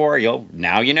one before, you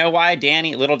know why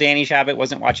little Danny Shabbat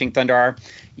wasn't watching Thundarr,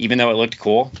 even though it looked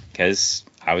cool, because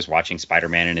I was watching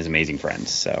Spider-Man and His Amazing Friends.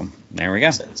 So there we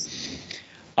go.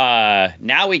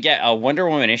 Now we get a Wonder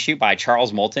Woman issue by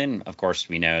Charles Moulton. Of course,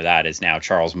 we know that is now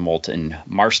Charles Moulton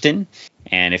Marston.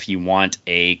 And if you want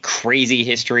a crazy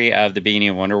history of the beginning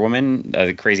of Wonder Woman,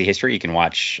 the crazy history, you can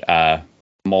watch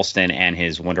Moulton and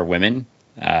his Wonder Women.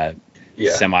 Kind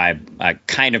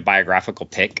of biographical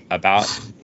pick about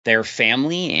their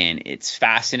family, and it's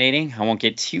fascinating. I won't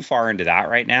get too far into that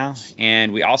right now.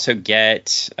 And we also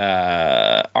get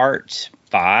art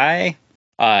by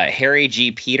Harry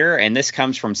G. Peter, and this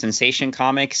comes from Sensation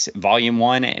Comics, Volume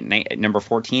 1, number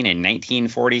 14 in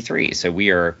 1943. So we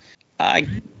are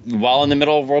well in the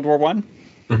middle of World War I?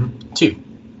 Two.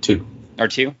 Or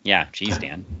two? Yeah, geez,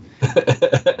 Dan.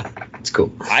 It's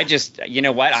cool. I just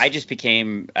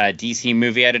became a DC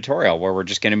movie editorial where we're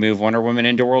just going to move Wonder Woman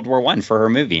into World War I for her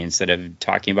movie instead of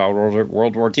talking about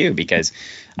World War II, because,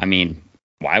 I mean,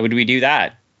 why would we do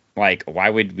that? Like, why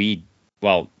would we?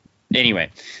 Well,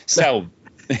 anyway, so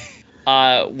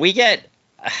we get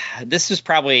this is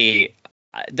probably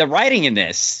the writing in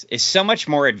this is so much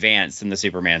more advanced than the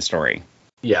Superman story.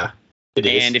 Yeah, it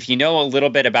is. And if you know a little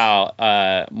bit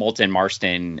about Moulton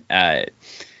Marston,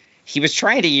 he was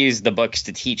trying to use the books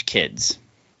to teach kids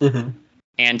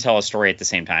and tell a story at the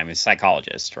same time. He's a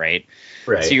psychologist, right?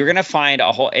 Right. So you're going to find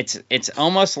a whole, it's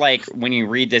almost like when you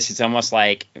read this, it's almost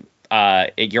like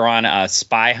you're on a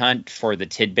spy hunt for the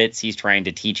tidbits he's trying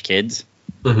to teach kids.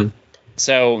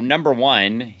 So number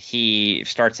one, he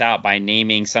starts out by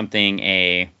naming something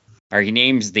he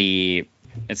names the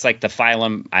It's like the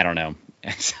phylum. I don't know.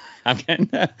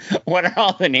 What are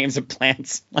all the names of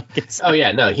plants? Oh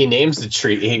yeah, no, he names the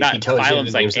tree. He tells you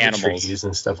the names of the trees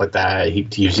and stuff like that. He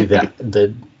gives you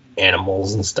the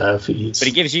animals and stuff. But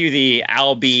he gives you the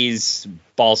Albes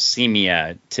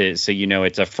balsamia so you know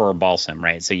it's a fir balsam,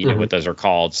 right? So you know what those are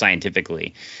called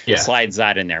scientifically. Yeah. Slides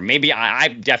that in there. Maybe I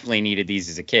definitely needed these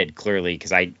as a kid, clearly,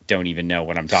 because I don't even know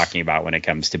what I'm talking about when it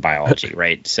comes to biology,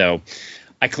 right? So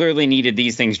I clearly needed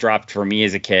these things dropped for me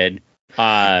as a kid.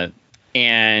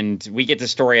 And we get the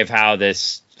story of how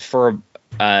this fir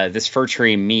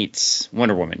tree meets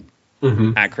Wonder Woman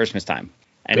at Christmas time.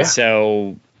 And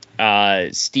so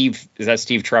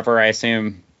Steve Trevor, I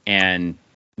assume, and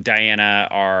Diana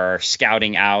are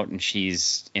scouting out, and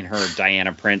she's in her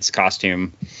Diana Prince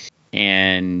costume,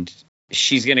 and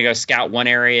she's going to go scout one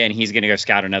area, and he's going to go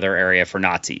scout another area for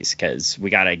Nazis, because we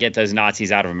got to get those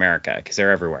Nazis out of America, because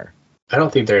they're everywhere. I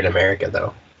don't think they're in America,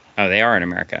 though. Oh, they are in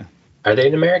America. Are they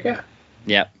in America?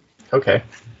 Yep. Okay.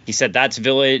 He said that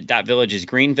village is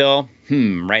Greenville,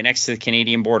 right next to the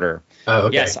Canadian border. Oh,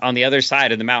 okay. Yes, on the other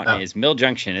side of the mountain is Mill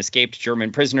Junction. Escaped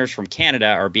German prisoners from Canada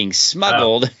are being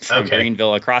smuggled from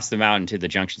Greenville across the mountain to the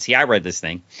junction. See, I read this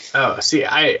thing. Oh, see,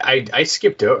 I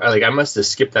skipped over. Like, I must have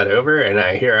skipped that over, and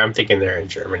I'm thinking they're in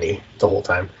Germany the whole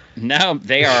time. No,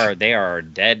 they are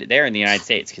dead. They're in the United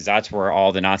States, because that's where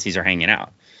all the Nazis are hanging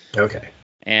out. Okay.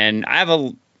 And I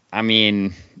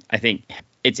think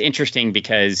it's interesting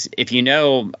because if you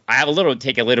know, I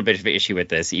take a little bit of issue with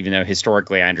this, even though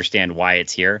historically I understand why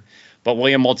it's here. But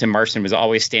William Moulton Marston was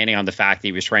always standing on the fact that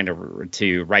he was trying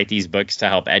to write these books to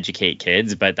help educate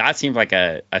kids. But that seems like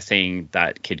a thing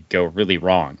that could go really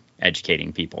wrong,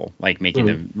 educating people, like making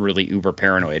them really uber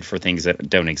paranoid for things that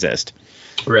don't exist.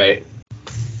 Right.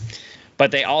 But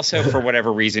they also, for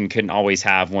whatever reason, couldn't always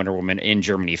have Wonder Woman in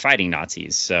Germany fighting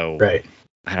Nazis. So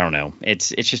I don't know. It's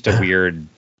just a weird.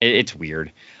 It's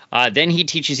weird. Then he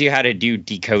teaches you how to do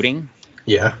decoding.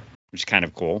 Yeah. Which is kind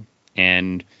of cool.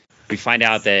 And we find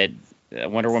out that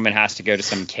Wonder Woman has to go to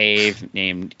some cave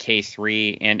named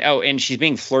K3. And she's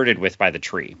being flirted with by the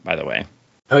tree, by the way.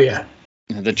 Oh, yeah.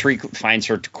 The tree finds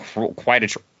her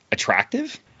quite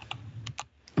attractive.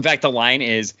 In fact, the line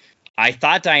is, I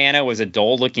thought Diana was a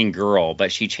dull-looking girl,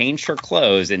 but she changed her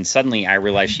clothes, and suddenly I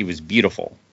realized she was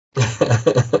beautiful.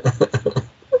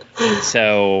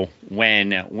 So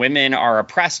when women are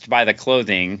oppressed by the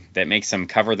clothing that makes them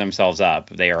cover themselves up,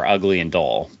 they are ugly and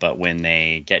dull. But when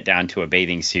they get down to a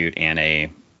bathing suit and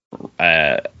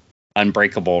a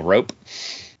unbreakable rope,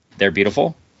 they're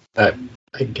beautiful. I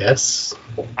guess.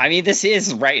 I mean, this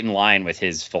is right in line with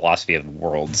his philosophy of the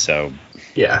world. So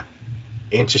yeah,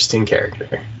 interesting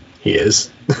character. He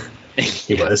is.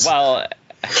 He was. Well,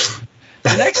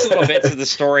 the next little bits of the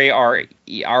story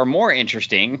are more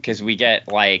interesting because we get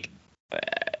like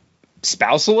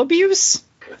spousal abuse.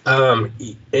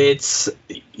 It's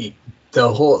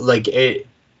the whole like it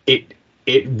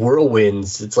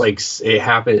whirlwinds. It's like it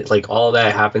happened. Like all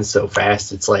that happens so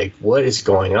fast. It's like, what is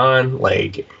going on?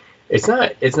 Like it's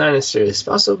not necessarily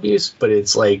spousal abuse, but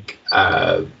it's like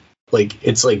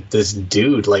it's like this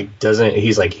dude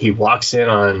he walks in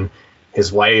on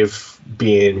his wife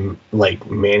being like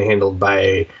manhandled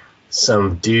by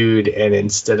some dude, and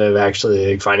instead of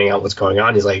actually like, finding out what's going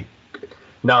on, he's like,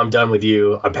 no, I'm done with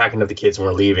you. I'm packing up the kids and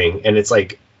we're leaving. And it's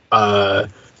like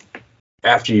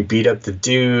after you beat up the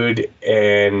dude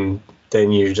and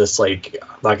then you're just like,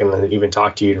 I'm not gonna even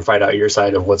talk to you to find out your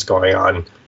side of what's going on.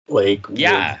 Like,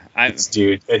 yeah,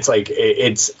 dude, it's like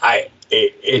it's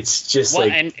just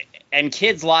like and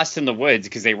kids lost in the woods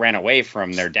because they ran away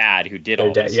from their dad who did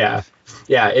all this.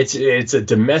 Yeah, it's a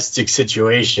domestic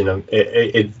situation.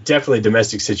 It's definitely a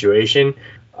domestic situation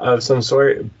of some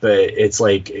sort, but it's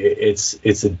like it's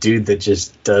a dude that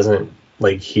just doesn't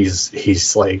like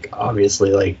he's like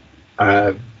obviously like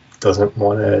doesn't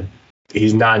want to.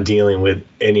 He's not dealing with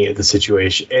any of the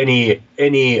situation,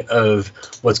 any of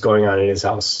what's going on in his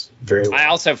house very well. I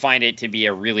also find it to be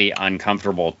a really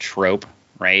uncomfortable trope.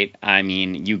 Right. I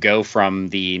mean, you go from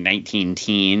the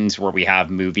 19-teens where we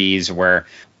have movies where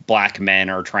black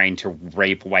men are trying to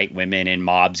rape white women and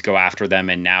mobs go after them.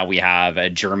 And now we have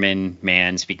a German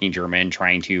man speaking German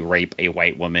trying to rape a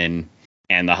white woman.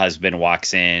 And the husband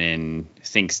walks in and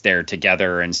thinks they're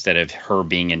together instead of her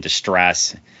being in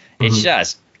distress. Mm-hmm. It's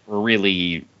just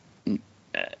really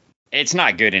it's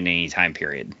not good in any time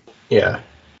period. Yeah,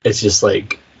 it's just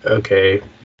like, OK.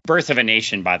 Birth of a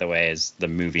Nation, by the way, is the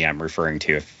movie I'm referring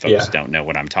to if folks don't know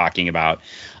what I'm talking about.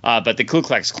 But the Ku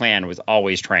Klux Klan was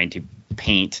always trying to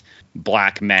paint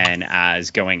black men as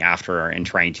going after and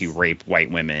trying to rape white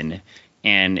women.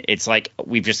 And it's like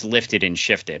we've just lifted and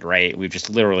shifted, right? We've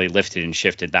just literally lifted and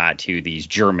shifted that to these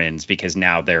Germans because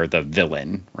now they're the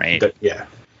villain, right? Yeah.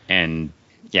 And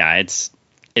yeah, it's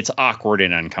awkward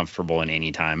and uncomfortable in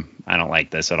any time. I don't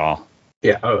like this at all.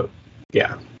 Yeah. Oh,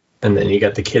 yeah. And then you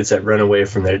got the kids that run away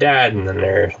from their dad, and then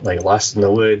they're like lost in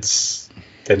the woods.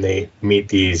 Then they meet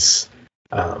these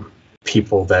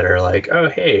people that are like, "Oh,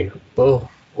 hey, we'll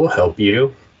help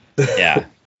you." Yeah.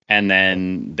 And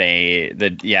then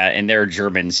and they're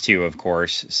Germans too, of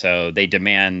course. So they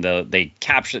demand they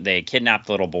kidnap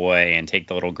the little boy and take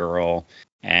the little girl,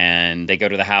 and they go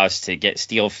to the house to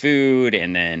steal food,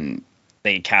 and then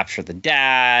they capture the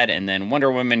dad, and then Wonder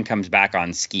Woman comes back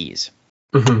on skis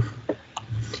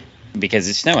because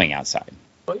it's snowing outside.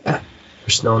 Oh yeah,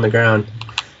 there's snow on the ground.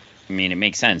 I mean, it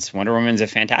makes sense. Wonder Woman's a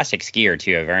fantastic skier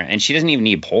too, and she doesn't even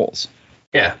need poles.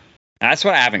 Yeah. That's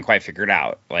what I haven't quite figured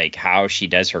out, like how she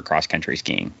does her cross-country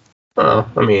skiing. Oh,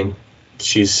 I mean,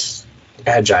 she's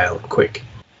agile and quick.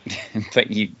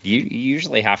 But you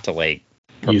usually have to like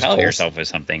propel yourself with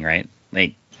something, right?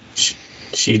 Like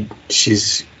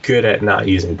she's good at not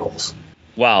using poles.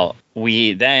 Well,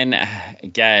 we then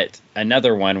get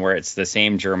another one where it's the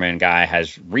same German guy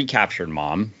has recaptured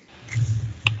Mom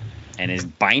and is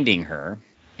binding her.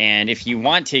 And if you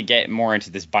want to get more into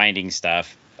this binding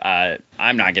stuff,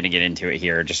 I'm not going to get into it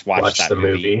here. Just watch that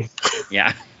movie.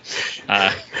 Yeah.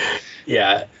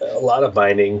 Yeah, a lot of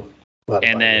binding.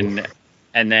 Then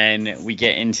we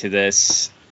get into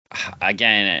this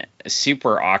again,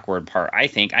 super awkward part. I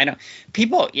know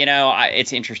people,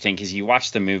 it's interesting because you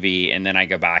watch the movie and then I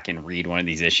go back and read one of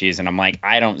these issues and I'm like,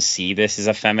 I don't see this as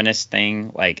a feminist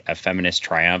thing, like a feminist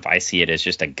triumph. I see it as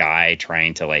just a guy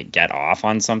trying to like get off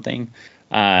on something.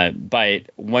 But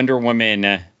Wonder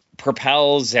Woman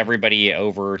propels everybody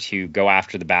over to go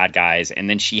after the bad guys, and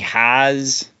then she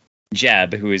has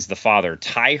Jeb, who is the father,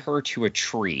 tie her to a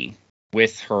tree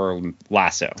with her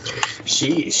lasso.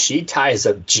 She ties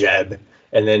up Jeb,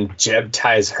 and then Jeb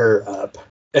ties her up.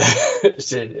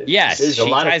 Yes, she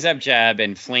ties up Jeb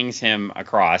and flings him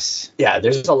across. Yeah,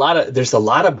 there's a lot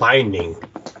of binding.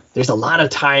 There's a lot of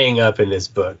tying up in this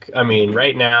book. I mean,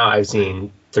 right now I've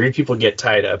seen 3 people get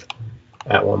tied up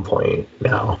at one point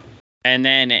now. And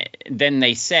then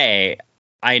they say,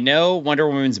 I know Wonder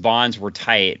Woman's bonds were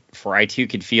tight, for I too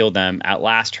could feel them. At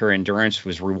last, her endurance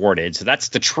was rewarded. So that's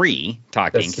the tree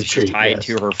talking, because she's tied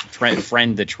to her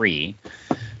friend, the tree,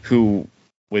 who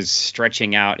was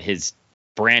stretching out his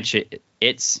branch.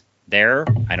 It's there.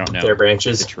 I don't know. Their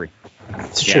branches. The tree.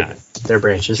 It's true. Their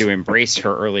branches. To embrace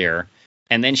her earlier.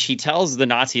 And then she tells the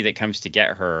Nazi that comes to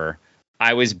get her,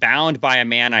 I was bound by a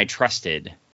man I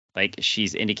trusted. Like,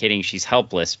 she's indicating she's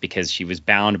helpless because she was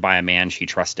bound by a man she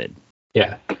trusted.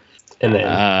 Yeah. And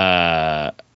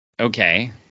then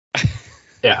okay.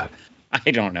 Yeah.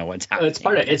 I don't know what's happening.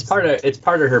 It's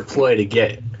part of her ploy to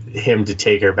get him to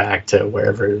take her back to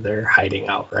wherever they're hiding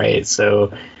out, right?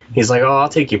 So he's like, "Oh, I'll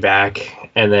take you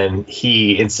back." And then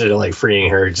he, instead of like freeing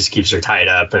her, just keeps her tied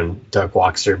up, and Duck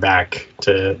walks her back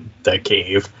to the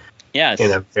cave. Yes.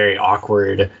 In a very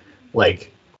awkward,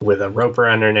 like, with a rope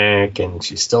around her neck, and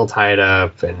she's still tied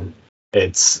up, and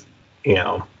it's,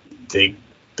 they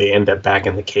end up back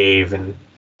in the cave, and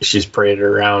she's paraded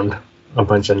around a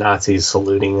bunch of Nazis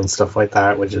saluting and stuff like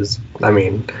that, which is, I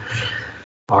mean,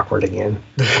 awkward again.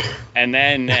 and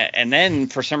then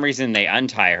for some reason they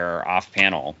untie her off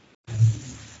panel.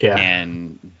 Yeah.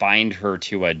 And bind her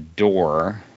to a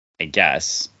door, I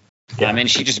guess. Yeah.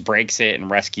 And she just breaks it and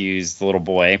rescues the little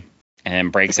boy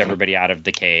and breaks everybody out of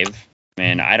the cave.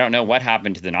 And I don't know what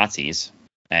happened to the Nazis.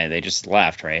 They just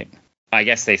left, right? I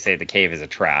guess they say the cave is a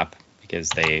trap because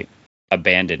they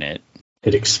abandon it.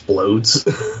 It explodes.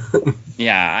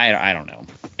 Yeah, I don't know.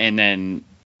 And then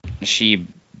she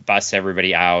busts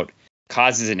everybody out,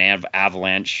 causes an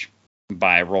avalanche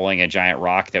by rolling a giant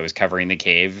rock that was covering the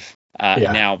cave.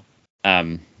 Now,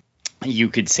 you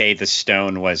could say the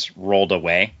stone was rolled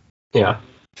away. Yeah.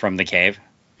 From the cave.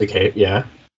 The cave, yeah.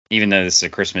 Even though this is a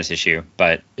Christmas issue,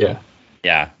 but yeah.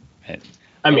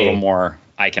 A little more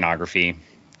iconography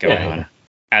going on. Yeah.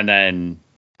 And then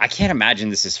I can't imagine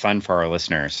this is fun for our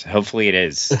listeners. Hopefully it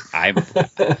is. I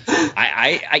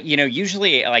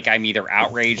usually, like, I'm either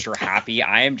outraged or happy.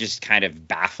 I am just kind of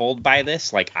baffled by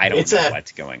this. Like, I don't know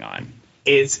what's going on.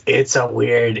 It's a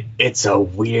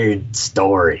weird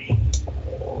story.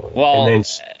 Well, and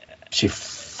then she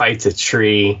fights a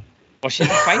tree. Well, she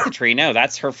didn't fight the tree. No,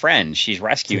 that's her friend. She's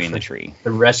rescuing the tree.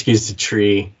 Rescues the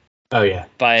tree. Oh yeah.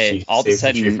 But she all of a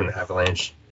sudden, the tree from an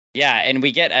avalanche. Yeah, and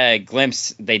we get a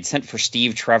glimpse. They'd sent for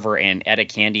Steve, Trevor, and Etta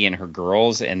Candy and her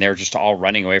girls, and they're just all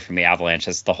running away from the avalanche.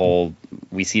 That's the whole.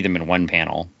 We see them in one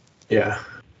panel. Yeah.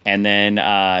 And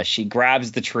then she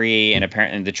grabs the tree, and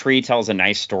apparently the tree tells a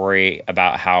nice story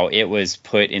about how it was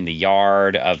put in the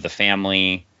yard of the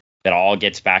family that all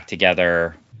gets back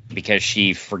together because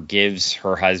she forgives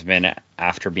her husband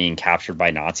after being captured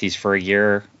by Nazis for a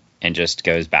year and just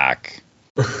goes back.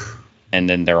 And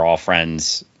then they're all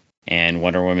friends. And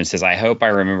Wonder Woman says, I hope I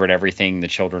remembered everything the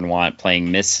children want.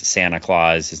 Playing Miss Santa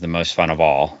Claus is the most fun of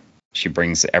all. She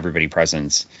brings everybody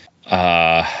presents. It's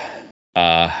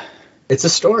a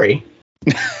story.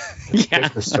 Yeah.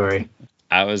 Christmas story.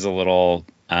 I was a little...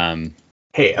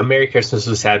 Hey, a Merry Christmas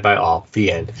was had by all.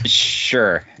 The end.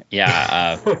 Sure.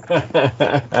 Yeah.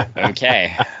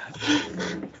 Okay.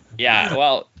 Yeah.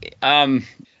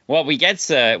 Well, we get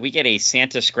a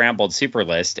Santa Scrambled Super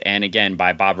List, and again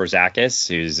by Bob Rozakis,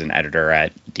 who's an editor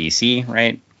at DC,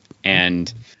 right?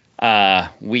 And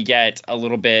we get a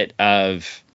little bit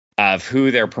of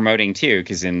who they're promoting too,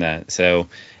 because Abel,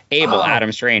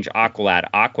 Adam Strange, Aqualad,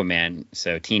 Aquaman,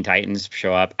 so Teen Titans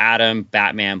show up. Adam,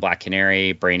 Batman, Black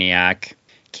Canary, Brainiac,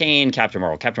 Kane, Captain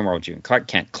Marvel Jr., Clark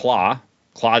Kent, Claw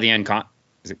the Unconquered?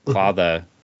 Claw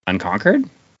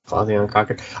the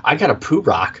Unconquered. I got a Pooh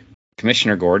Rock.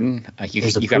 Commissioner Gordon. You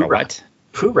got a what?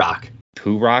 Pooh Rock.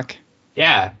 Pooh Rock?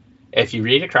 Yeah. If you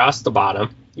read across the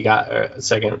bottom, you got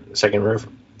second row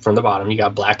from the bottom, you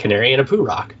got Black Canary and a Pooh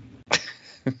Rock.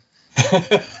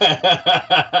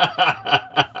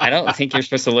 I don't think you're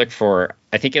supposed to look for...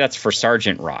 I think that's for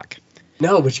Sergeant Rock.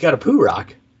 No, but you got a Pooh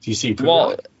Rock. Do you see Pooh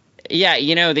Rock? Yeah,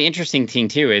 the interesting thing,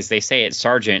 too, is they say it's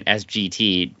Sergeant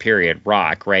SGT period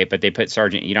Rock, right? But they put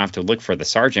Sergeant. You don't have to look for the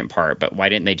Sergeant part, but why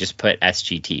didn't they just put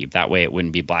SGT? That way it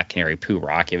wouldn't be Black Canary Pooh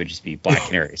Rock. It would just be Black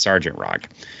Canary Sergeant Rock.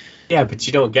 Yeah, but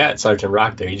you don't get Sergeant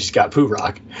Rock there. You just got Pooh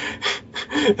Rock.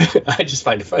 I just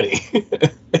find it funny.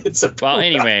 It's a Pooh Rock.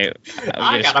 Anyway,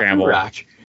 I got a Pooh Rock.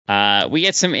 We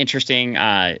get some interesting,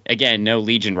 again, no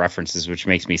Legion references, which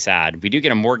makes me sad. We do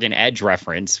get a Morgan Edge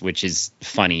reference, which is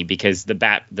funny because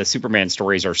the Superman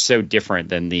stories are so different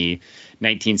than the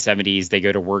 1970s. They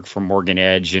go to work for Morgan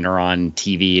Edge and are on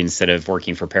TV instead of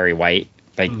working for Perry White.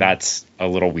 That's a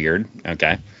little weird.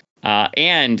 Okay.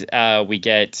 And we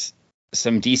get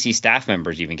some DC staff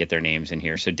members even get their names in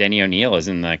here. So Denny O'Neil is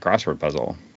in the crossword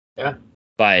puzzle. Yeah.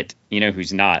 But you know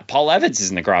who's not? Paul Evans is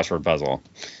in the crossword puzzle.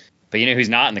 But you know who's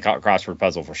not in the crossword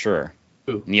puzzle for sure?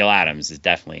 Who? Neil Adams is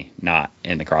definitely not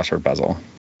in the crossword puzzle.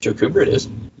 Joe Kubert is.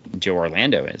 Joe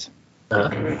Orlando is.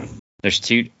 Uh-huh. There's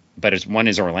two, but one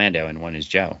is Orlando and one is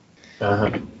Joe.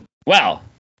 Uh-huh. Well.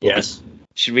 Yes.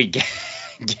 Should we get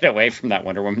away from that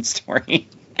Wonder Woman story?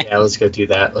 Yeah, let's go do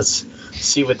that. Let's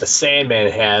see what the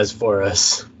Sandman has for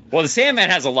us. Well, the Sandman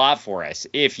has a lot for us.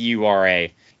 If you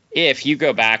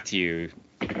go back to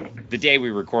the day we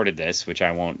recorded this, which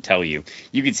I won't tell you,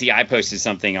 you can see I posted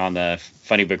something on the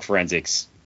Funny Book Forensics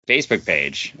Facebook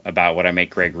page about what I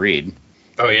make Greg read.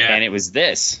 Oh, yeah. And it was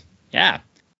this. Yeah.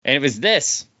 And it was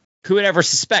this. Who would ever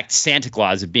suspect Santa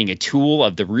Claus of being a tool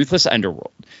of the ruthless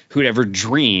underworld? Who would ever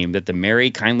dream that the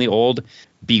merry, kindly old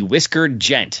bewhiskered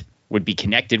gent would be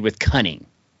connected with cunning,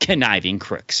 conniving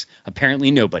crooks?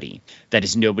 Apparently nobody. That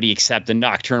is nobody except the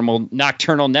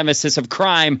nocturnal nemesis of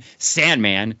crime,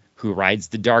 Sandman, who rides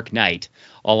the dark night,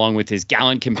 along with his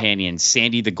gallant companion,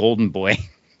 Sandy the Golden Boy,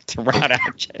 to rout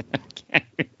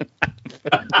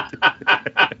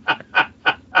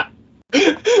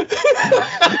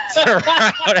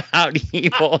out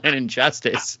evil and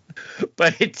injustice.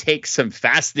 But it takes some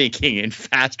fast thinking and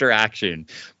faster action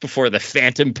before the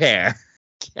Phantom Pair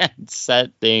can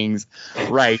set things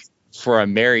right for a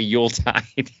merry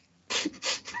Yuletide.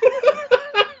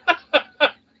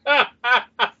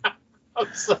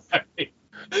 I'm sorry.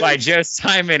 By Joe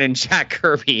Simon and Jack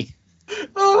Kirby.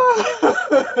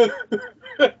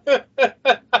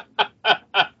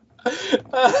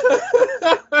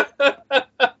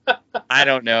 I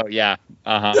don't know. Yeah.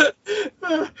 Uh-huh.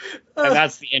 And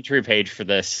that's the entry page for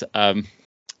this. And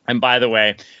by the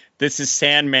way, this is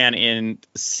Sandman in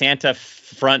Santa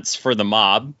Fronts for the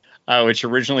Mob, which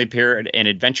originally appeared in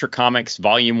Adventure Comics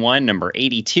Volume 1, number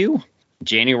 82,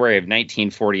 January of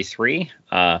 1943.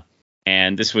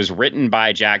 And this was written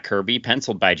by Jack Kirby,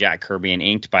 penciled by Jack Kirby, and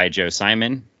inked by Joe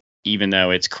Simon, even though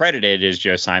it's credited as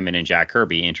Joe Simon and Jack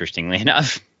Kirby, interestingly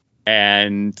enough.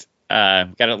 And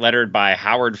got it lettered by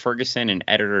Howard Ferguson and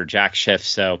editor Jack Schiff.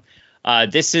 So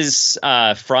this is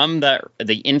from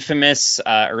the infamous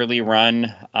early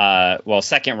run,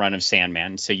 second run of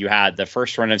Sandman. So you had the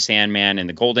first run of Sandman in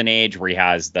the Golden Age, where he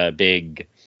has the big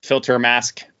filter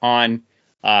mask on.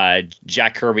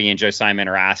 Jack Kirby and Joe Simon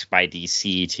are asked by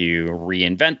DC to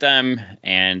reinvent them,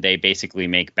 and they basically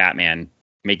make him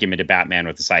into Batman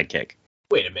with a sidekick.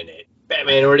 Wait a minute.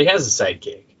 Batman already has a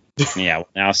sidekick. Yeah, well,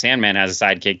 now Sandman has a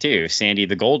sidekick too, Sandy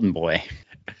the Golden Boy.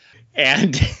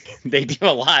 And they do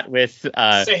a lot with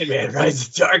Sandman, Rise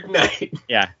of Dark Knight.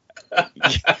 Yeah.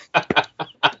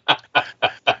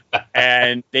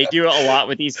 And they do a lot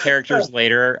with these characters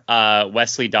later.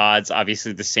 Wesley Dodds,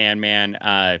 obviously the Sandman,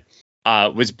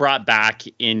 was brought back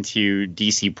into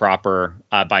DC proper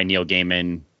by Neil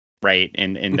Gaiman, right?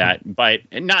 In that, but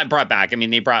not brought back. I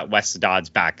mean, they brought Wesley Dodds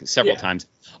back several times.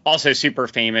 Also super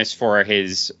famous for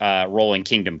his role in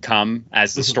Kingdom Come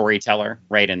as the storyteller,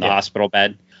 right, in the hospital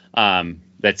bed.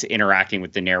 That's interacting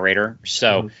with the narrator.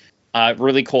 So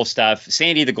really cool stuff.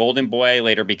 Sandy the Golden Boy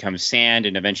later becomes Sand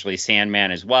and eventually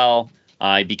Sandman as well.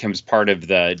 He becomes part of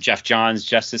the Jeff Johns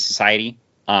Justice Society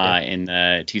in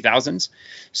the 2000s.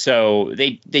 So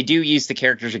they do use the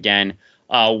characters again.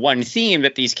 One theme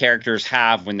that these characters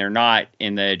have when they're not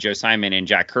in the Joe Simon and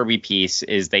Jack Kirby piece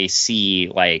is they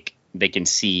can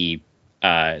see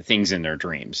things in their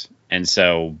dreams. And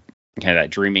so kind of that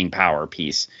dreaming power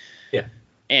piece. Yeah.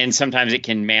 And sometimes it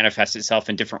can manifest itself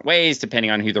in different ways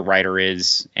depending on who the writer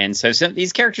is. And so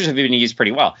these characters have been used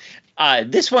pretty well.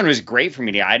 This one was great for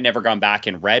me. I'd never gone back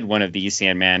and read one of these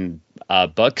Sandman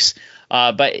books.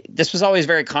 But this was always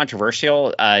very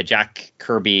controversial. Jack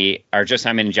Kirby, or Joe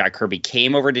Simon and Jack Kirby,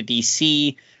 came over to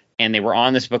DC and they were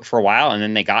on this book for a while. And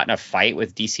then they got in a fight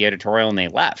with DC editorial and they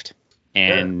left.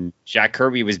 And Jack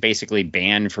Kirby was basically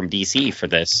banned from DC for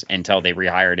this until they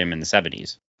rehired him in the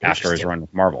 70s after his run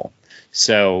with Marvel.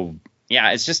 So,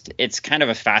 yeah, it's kind of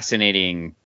a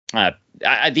fascinating,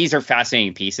 these are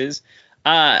fascinating pieces.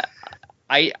 I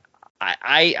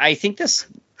think this,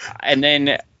 and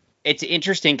then it's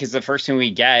interesting because the first thing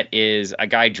we get is a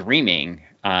guy dreaming,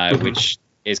 which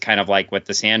is kind of like what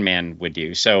the Sandman would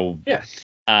do. So,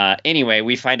 anyway,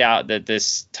 we find out that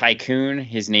this tycoon,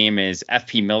 his name is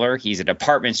F.P. Miller. He's a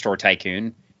department store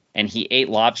tycoon. And he ate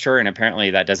lobster, and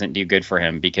apparently that doesn't do good for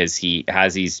him because he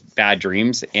has these bad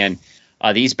dreams. And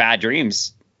these bad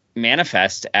dreams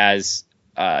manifest as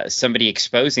somebody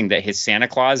exposing that his Santa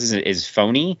Claus is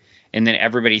phony. And then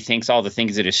everybody thinks all the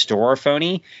things at his store are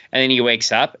phony. And then he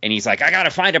wakes up and he's like, I got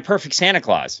to find a perfect Santa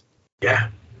Claus. Yeah.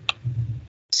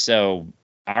 So,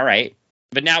 all right.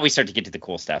 But now we start to get to the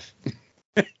cool stuff.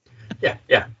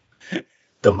 Yeah.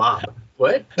 The mob.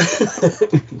 What?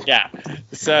 Yeah.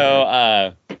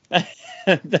 So,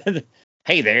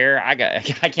 hey there. I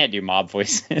can't do mob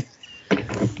voices.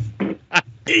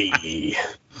 Hey.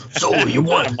 So you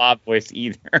want a mob voice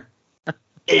either?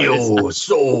 Ew,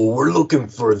 so we're looking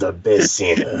for the best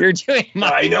Santa. You're doing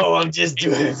I know, I'm just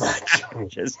doing macho.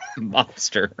 Just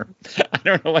mobster. I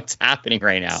don't know what's happening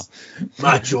right now.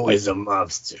 Macho is a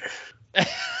mobster.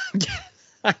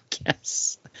 I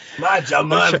guess. Macho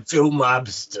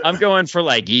mobster. I'm going for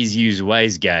like he's used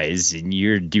wise guys, and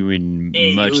you're doing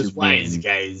much wise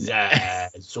guys.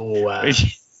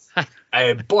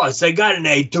 Boss, I got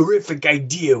a terrific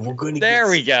idea. We're going to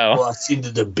get Boss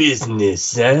into the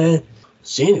business, huh?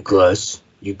 Santa Claus,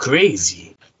 you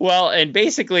crazy. Well, and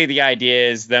basically the idea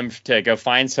is them to go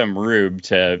find some rube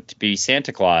to be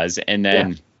Santa Claus, and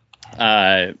then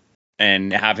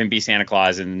and have him be Santa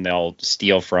Claus, and they'll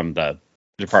steal from the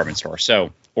department store.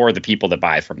 So, or the people that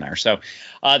buy from there. So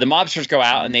the mobsters go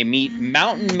out and they meet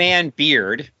Mountain Man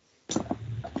Beard,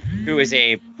 who is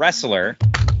a wrestler.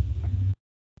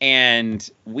 And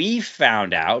we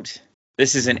found out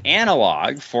this is an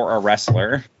analog for a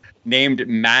wrestler named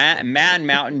Man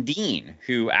Mountain Dean,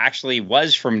 who actually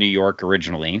was from New York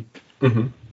originally. Mm-hmm.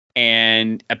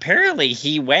 And apparently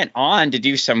he went on to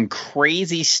do some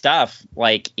crazy stuff.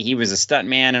 Like he was a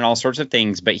stuntman and all sorts of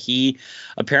things. But he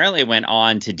apparently went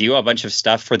on to do a bunch of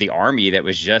stuff for the Army that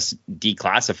was just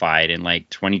declassified in like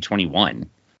 2021.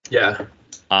 Yeah.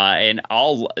 And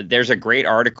there's a great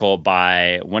article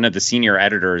by one of the senior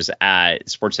editors at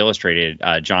Sports Illustrated,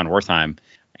 John Wertheim.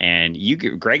 And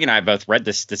Greg and I both read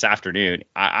this afternoon.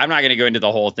 I'm not going to go into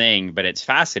the whole thing, but it's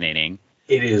fascinating.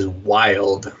 It is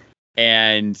wild.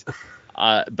 And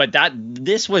but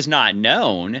this was not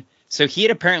known. So he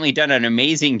had apparently done an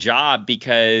amazing job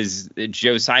because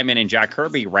Joe Simon and Jack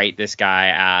Kirby write this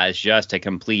guy as just a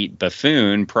complete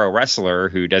buffoon pro wrestler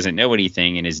who doesn't know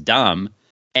anything and is dumb.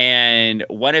 And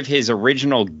one of his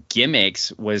original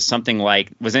gimmicks was something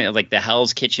like, wasn't it like the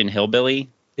Hell's Kitchen Hillbilly?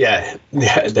 Yeah,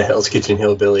 the Hell's Kitchen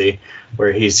Hillbilly,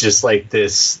 where he's just like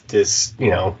this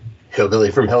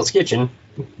hillbilly from Hell's Kitchen.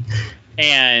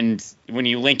 And when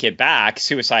you link it back,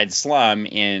 Suicide Slum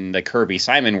in the Kirby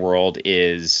Simon world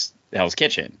is Hell's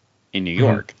Kitchen in New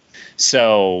York.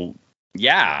 So,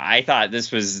 yeah, I thought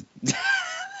this was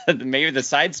maybe the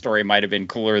side story might have been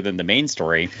cooler than the main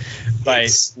story.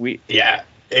 But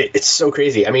It's so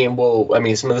crazy. I mean,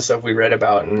 some of the stuff we read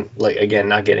about, and like again,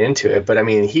 not get into it, but I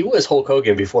mean, he was Hulk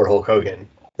Hogan before Hulk Hogan.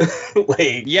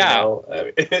 Like, Yeah.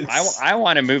 it's, I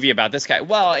want a movie about this guy.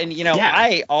 Well, and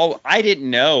Yeah. I didn't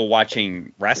know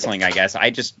watching wrestling, I guess. I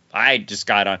just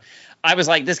got on. I was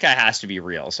like, this guy has to be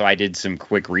real. So I did some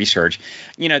quick research.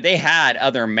 They had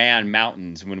other Man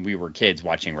Mountains when we were kids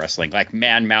watching wrestling, like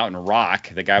Man Mountain Rock,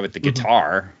 the guy with the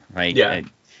guitar, right? Yeah.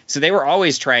 So they were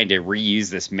always trying to reuse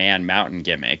this Man Mountain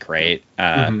gimmick, right?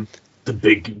 the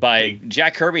big, But big,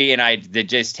 Jack Kirby and I did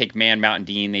just take Man Mountain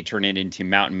Dean. They turn it into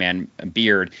Mountain Man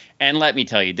Beard. And let me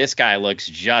tell you, this guy looks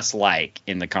just like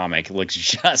in the comic. Looks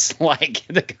just like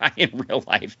the guy in real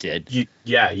life did. you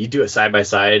do it side by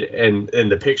side, and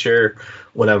the picture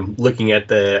when I'm looking at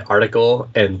the article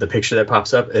and the picture that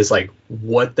pops up is like,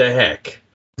 what the heck?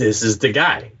 This is the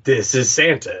guy. This is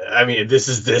Santa. I mean, this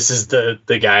is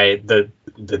the guy,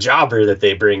 the jobber that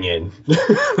they bring in.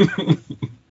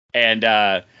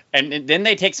 And then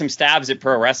they take some stabs at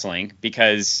pro wrestling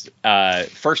because,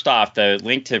 first off, the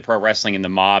link to pro wrestling in the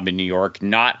mob in New York,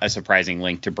 not a surprising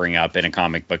link to bring up in a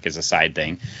comic book as a side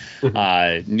thing.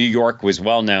 New York was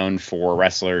well known for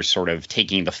wrestlers sort of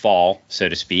taking the fall, so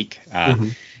to speak, at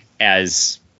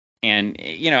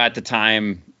the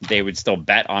time they would still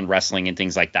bet on wrestling and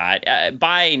things like that.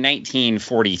 By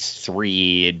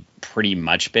 1943, it had pretty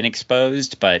much been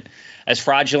exposed, but as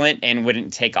fraudulent, and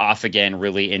wouldn't take off again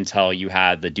really until you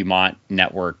had the Dumont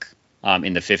Network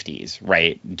in the 50s,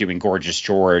 right? Doing Gorgeous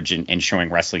George and showing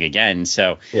wrestling again.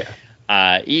 So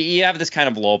you have this kind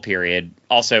of lull period.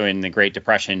 Also in the Great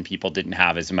Depression, people didn't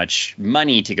have as much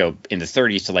money to go in the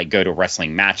 30s to go to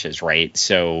wrestling matches, right?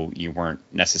 So you weren't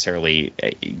necessarily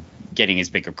getting as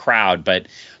big a crowd. But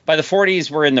by the 40s,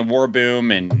 we're in the war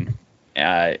boom and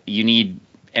you need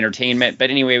entertainment. But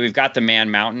anyway, we've got the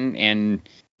Man Mountain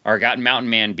got Mountain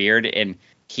Man Beard, and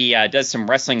he does some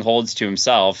wrestling holds to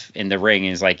himself in the ring,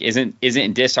 and is like, isn't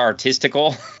this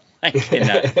artistical?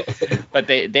 But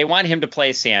they want him to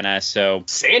play Santa, so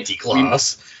Santa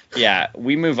Claus.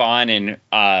 We move on,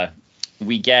 and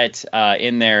we get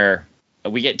in there.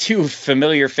 We get two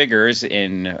familiar figures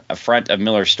in front of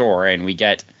Miller's store, and we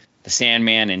get the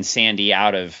Sandman and Sandy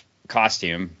out of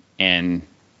costume, and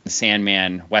the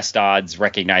Sandman, West Odds,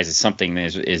 recognizes something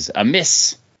that is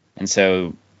amiss, and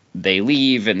so they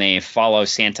leave and they follow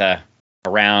Santa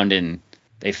around, and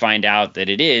they find out that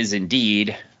it is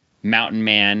indeed Mountain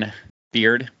Man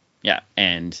Beard. Yeah,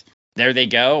 and there they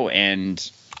go,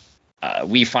 and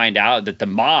we find out that the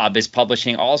mob is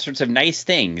publishing all sorts of nice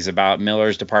things about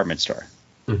Miller's department store.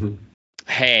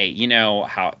 Hey,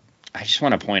 how I just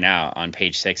want to point out on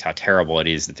page 6 how terrible it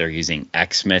is that they're using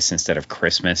Xmas instead of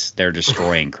Christmas. They're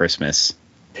destroying Christmas.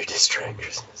 They're destroying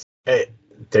Christmas.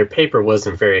 Their paper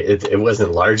wasn't it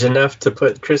wasn't large enough to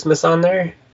put Christmas on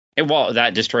there. Well,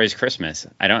 that destroys Christmas.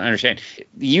 I don't understand.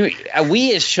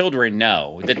 We as children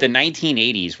know that the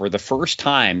 1980s were the first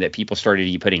time that people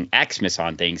started putting Xmas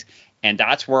on things, and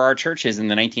that's where our churches in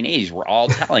the 1980s were all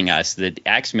telling us that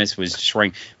Xmas was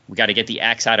destroying. We got to get the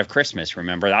X out of Christmas.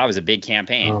 Remember, that was a big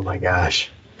campaign. Oh my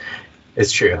gosh,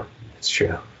 it's true. It's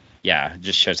true. Yeah, it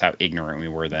just shows how ignorant we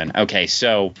were then. Okay,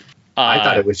 so I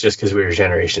thought it was just because we were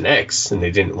Generation X and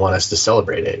they didn't want us to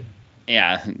celebrate it.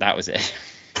 Yeah, that was it.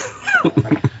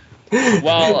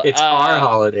 Well, it's our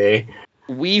holiday.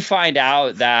 We find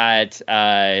out that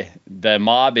the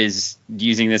mob is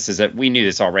using this we knew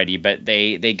this already, but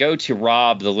they go to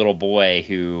rob the little boy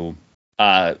who,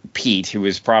 Pete, who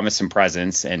was promised some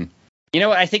presents. And you know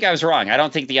what? I think I was wrong. I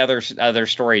don't think the other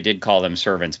story did call them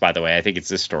servants, by the way. I think it's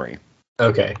this story.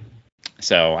 Okay.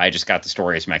 So I just got the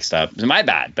stories mixed up. It's my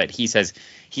bad. But he says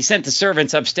he sent the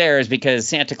servants upstairs because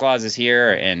Santa Claus is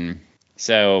here. And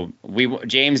so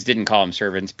James didn't call them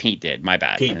servants. Pete did. My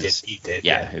bad. Pete did.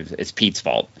 Yeah. It's Pete's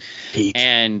fault. Pete.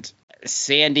 And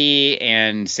Sandy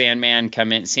and Sandman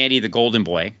come in. Sandy, the golden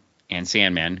boy, and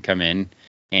Sandman come in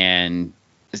and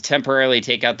temporarily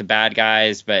take out the bad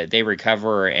guys, but they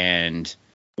recover, and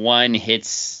one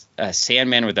hits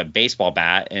Sandman with a baseball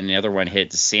bat, and the other one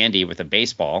hits Sandy with a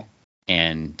baseball,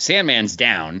 and Sandman's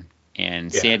down,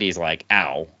 and Sandy's like,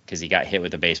 ow, because he got hit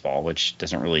with a baseball, which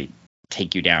doesn't really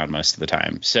take you down most of the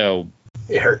time. So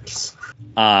it hurts.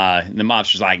 The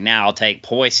mobster's like, now I'll take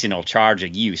poisonal charge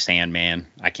of you, Sandman.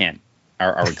 I can't.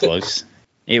 Are we close?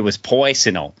 It was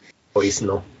poisonal.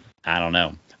 Poisonal. I don't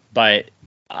know. But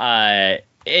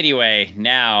anyway,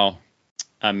 now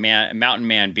Mountain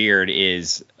Man Beard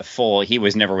is full. He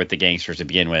was never with the gangsters to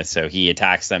begin with, so he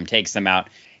attacks them, takes them out.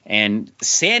 And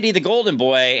Sandy the Golden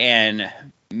Boy and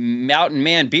Mountain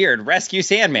Man Beard rescue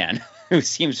Sandman, who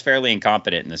seems fairly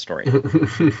incompetent in the story.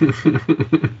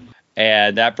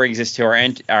 And that brings us to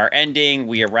our ending.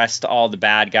 We arrest all the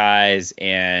bad guys,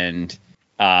 and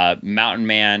Mountain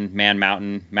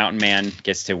Man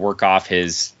gets to work off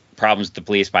his problems with the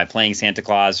police by playing Santa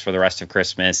Claus for the rest of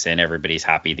Christmas, and everybody's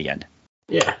happy at the end.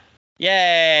 Yeah.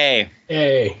 Yay!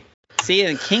 Yay! See,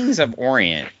 the Kings of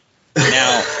Orient.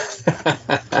 Now,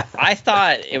 I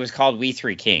thought it was called We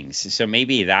Three Kings, so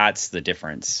maybe that's the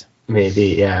difference. Maybe,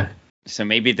 yeah. So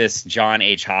maybe this John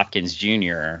H. Hopkins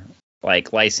Jr.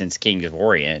 Licensed Kings of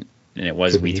Orient, and it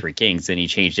was We Three Kings, and he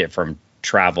changed it from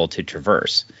travel to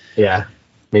traverse. Yeah,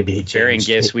 maybe he changed. Bearing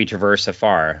gifts we traverse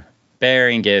afar.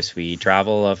 Bearing gifts we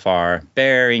travel afar.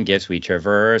 Bearing gifts we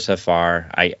traverse afar.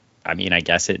 I mean, I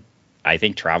guess I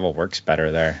think travel works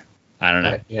better there. I don't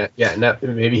know. Yeah. No,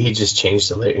 maybe he just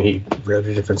changed the lyric. He wrote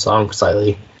a different song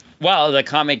slightly. Well, the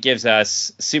comic gives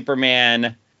us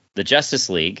Superman, the Justice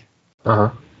League,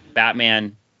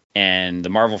 Batman, and the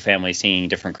Marvel family singing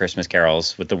different Christmas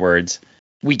carols with the words.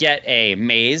 We get a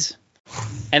maze,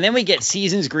 and then we get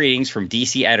season's greetings from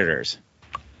DC editors.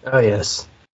 Oh, yes.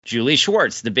 Julie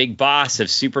Schwartz, the big boss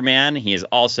of Superman. He is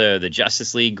also the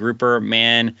Justice League grouper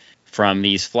man. From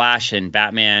these Flash and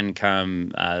Batman come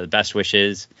the best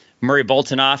wishes. Murray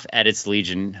Boltinoff edits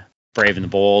Legion, Brave and the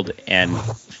Bold, and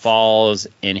Falls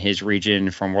in his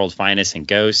region from World's Finest and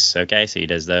Ghosts. Okay, so he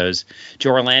does those. Joe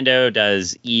Orlando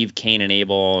does Eve, Cain, and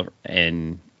Abel,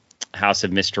 and House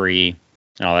of Mystery,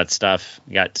 and all that stuff.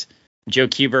 We got Joe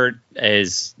Kubert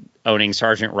is owning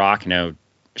Sergeant Rock, no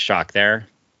shock there,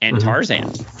 and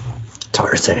Tarzan.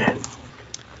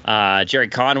 Jerry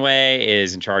Conway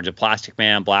is in charge of Plastic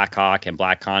Man, Black Hawk, and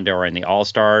Black Condor and the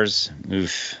All-Stars. Well,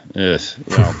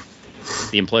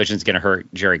 the implosion's going to hurt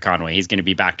Jerry Conway. He's going to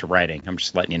be back to writing. I'm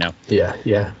just letting you know.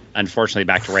 Yeah. Unfortunately,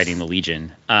 back to writing the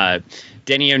Legion.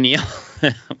 Denny O'Neil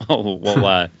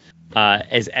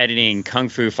is editing Kung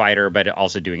Fu Fighter, but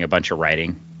also doing a bunch of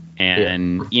writing.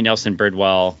 And E. Nelson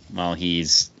Bridwell, well,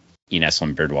 he's E.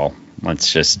 Nelson Bridwell.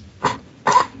 Let's just...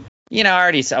 I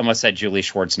already almost said Julie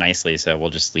Schwartz nicely, so we'll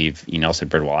just leave E. Nelson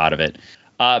Bridwell out of it.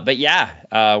 But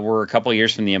yeah, we're a couple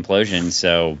years from the implosion,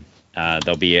 so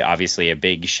there'll be obviously a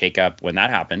big shakeup when that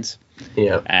happens.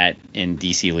 Yeah. In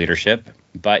DC leadership.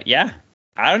 But yeah,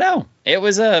 I don't know. It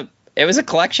was a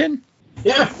collection.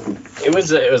 Yeah, it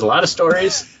was a lot of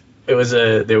stories. There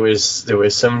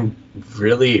was some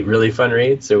really, really fun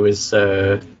reads. There was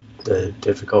the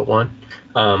difficult one.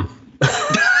 I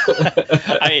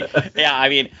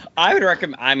would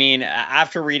recommend.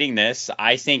 After reading this,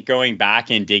 I think going back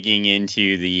and digging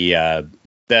into the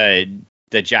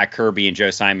Jack Kirby and Joe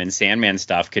Simon Sandman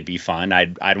stuff could be fun.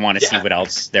 I'd want to see what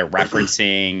else they're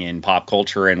referencing in pop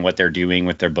culture and what they're doing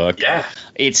with their book. Yeah,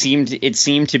 it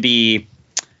seemed to be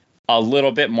a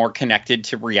little bit more connected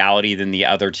to reality than the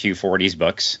other two 40s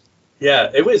books.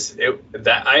 Yeah,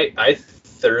 I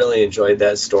thoroughly enjoyed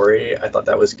that story. I thought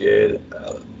that was good.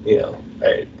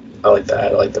 I like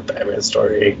that. I like the Batman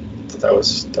story. That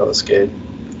was good.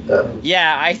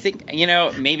 Yeah, I think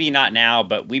maybe not now,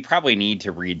 but we probably need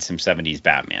to read some 70s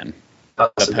Batman.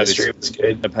 The history was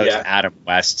good. The post Adam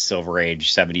West Silver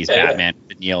Age 70s Batman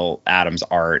with Neil Adams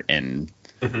art, and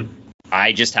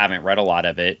I just haven't read a lot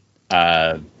of it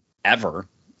ever.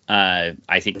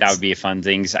 I think that would be a fun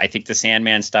thing. I think the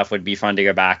Sandman stuff would be fun to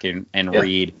go back and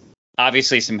read.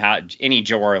 Obviously, any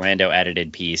Joe Orlando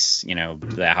edited piece,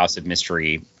 the House of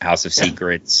Mystery, House of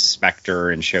Secrets,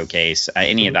 Spectre, and Showcase,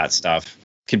 any of that stuff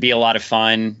could be a lot of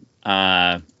fun.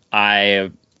 I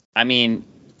mean,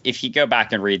 if you go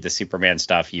back and read the Superman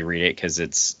stuff, you read it because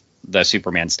it's the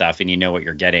Superman stuff and you know what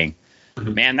you're getting.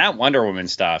 Man, that Wonder Woman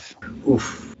stuff.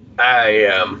 Oof.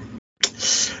 It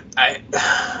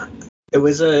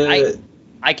was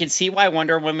I could see why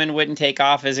Wonder Woman wouldn't take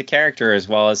off as a character as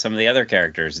well as some of the other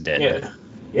characters did.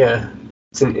 Yeah.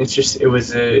 It's an interest. It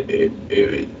was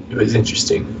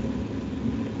interesting.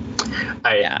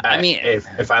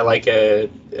 If I like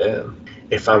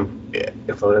if I'm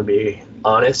gonna be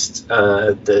honest,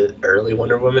 the early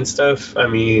Wonder Woman stuff,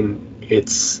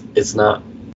 it's not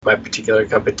my particular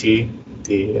cup of tea.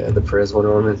 The Perez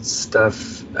Wonder Woman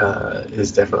stuff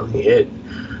is definitely it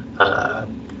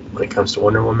when it comes to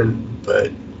Wonder Woman.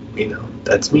 But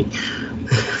that's me.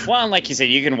 Well, and like you said,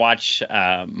 you can watch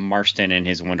Marston and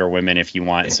his Wonder Woman if you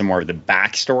want some more of the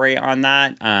backstory on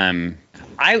that.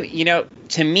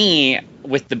 To me,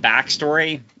 with the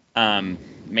backstory,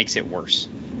 makes it worse.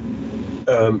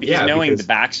 Because the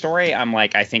backstory, I'm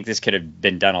like, I think this could have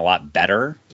been done a lot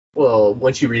better. Well,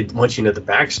 once you know the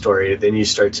backstory, then you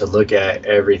start to look at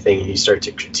everything and you start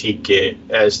to critique it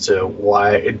as to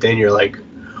why. Then you're like,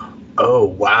 oh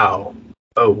wow.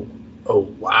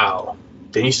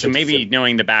 Then you start. So maybe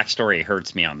knowing the backstory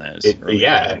hurts me on those.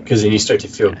 Because then you start to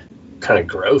feel kind of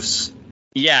gross.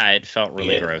 Yeah, it felt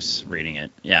really gross reading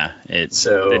it. Yeah, it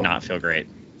did not feel great.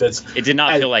 It did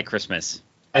not feel like Christmas.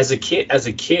 As a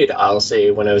kid, I'll say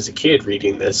when I was a kid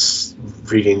reading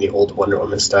the old Wonder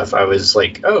Woman stuff, I was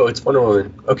like, oh, it's Wonder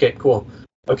Woman. Okay, cool.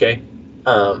 Okay.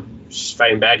 She's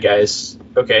fighting bad guys.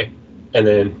 Okay. And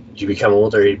then you become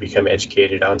older, you become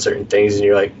educated on certain things, and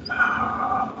you're like,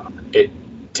 it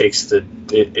takes the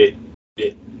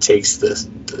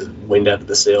wind out of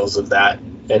the sails of that,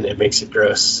 and it makes it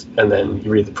gross. And then you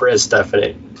read the Perez stuff, and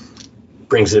it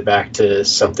brings it back to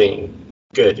something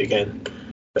good again.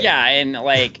 But, yeah, and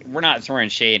like, we're not throwing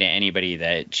shade at anybody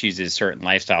that chooses certain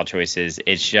lifestyle choices.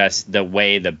 It's just the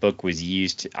way the book was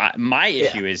used. My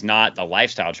issue is not the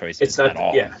lifestyle choices at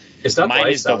all. Yeah, it's not. Mine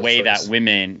is the way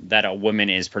that a woman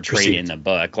is portrayed in the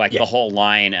book. Like the whole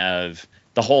line of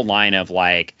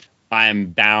like, I'm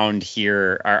bound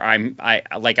here, or I'm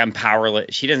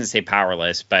powerless. She doesn't say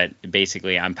powerless, but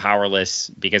basically I'm powerless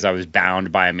because I was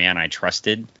bound by a man I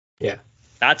trusted. Yeah.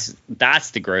 That's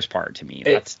the gross part to me.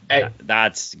 That's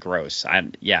gross.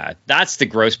 That's the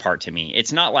gross part to me.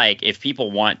 It's not like if people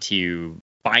want to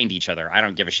find each other, I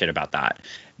don't give a shit about that.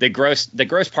 The gross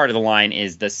part of the line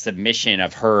is the submission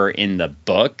of her in the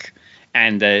book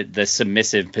and the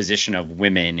submissive position of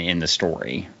women in the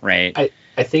story, right?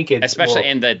 I think it's especially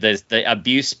in the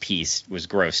abuse piece was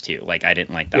gross too. Like, I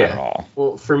didn't like that at all.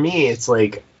 Well, for me, it's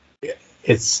like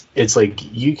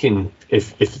you can,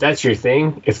 if that's your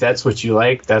thing, if that's what you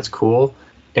like, that's cool,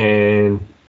 and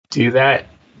do that.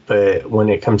 But when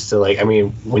it comes to, like, I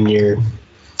mean, when you're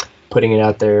putting it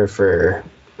out there for,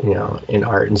 in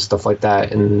art and stuff like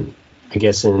that, and I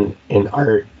guess in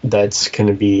art, that's going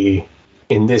to be,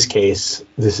 in this case,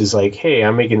 this is like, hey,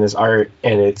 I'm making this art,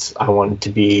 and I want it to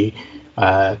be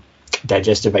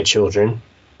digested by children.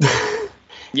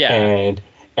 Yeah.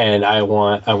 And I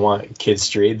want kids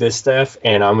to read this stuff,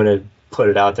 and I'm gonna put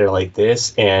it out there like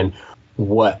this. And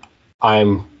what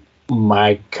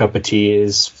my cup of tea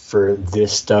is for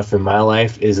this stuff in my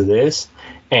life is this,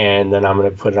 and then I'm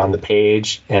gonna put it on the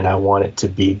page, and I want it to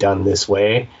be done this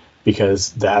way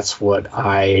because that's what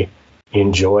I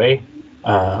enjoy.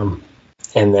 And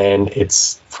then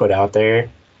it's put out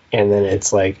there, and then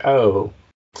it's like, oh.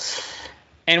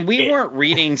 And we weren't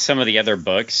reading some of the other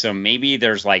books, so maybe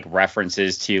there's like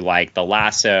references to like the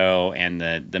lasso and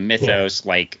the mythos. Yeah.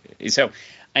 Like, so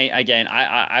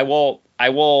I will,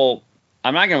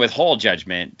 I'm not going to withhold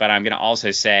judgment, but I'm going to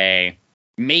also say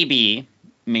maybe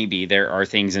there are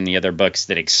things in the other books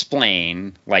that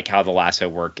explain like how the lasso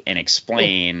work and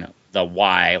explain the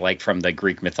why, like from the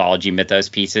Greek mythology mythos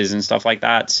pieces and stuff like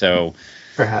that. So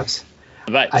perhaps,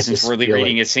 but since we're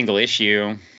reading a single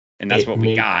issue and that's what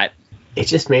we got. It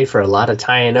just made for a lot of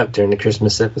tying up during the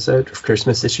Christmas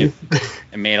issue.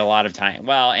 It made a lot of time.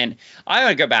 Well, and I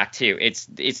want to go back too. It's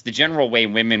the general way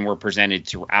women were presented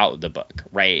throughout the book,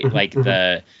 right? Like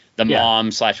the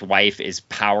mom/wife is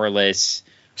powerless.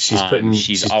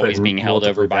 She's always being held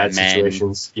over by men.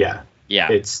 Situations. Yeah.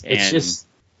 Yeah. It's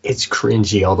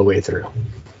cringy all the way through.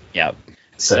 Yep.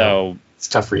 So it's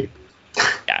a tough read.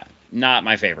 Yeah. Not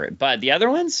my favorite, but the other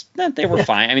ones, they were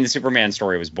fine. I mean, the Superman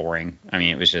story was boring. I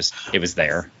mean, it was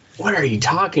there. What are you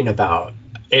talking about?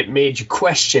 It made you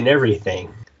question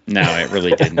everything. No, it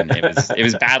really didn't. It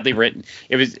was badly written.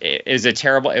 It was a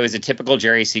typical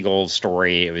Jerry Siegel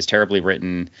story. It was terribly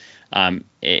written.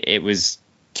 It was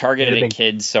targeted at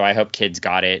kids, so I hope kids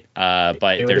got it. But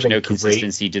there's no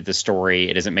consistency to the story.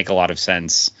 It doesn't make a lot of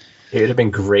sense. It would have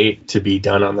been great to be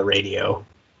done on the radio.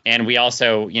 And we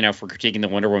also, if we're critiquing the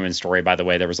Wonder Woman story, by the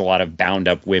way, there was a lot of bound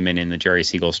up women in the Jerry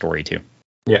Siegel story, too.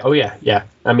 Yeah. Oh, yeah. Yeah.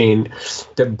 I mean,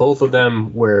 both of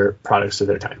them were products of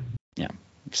their time. Yeah.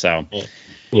 So.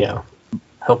 Yeah.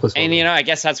 Helpless women. And, I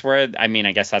guess that's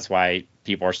why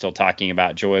people are still talking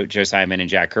about Joe Simon and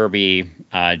Jack Kirby.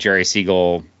 Jerry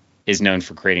Siegel is known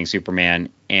for creating Superman.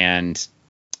 And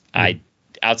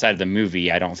outside of the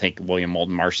movie, I don't think William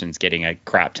Moulton Marston's getting a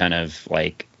crap ton of,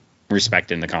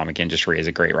 respect in the comic industry as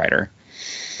a great writer.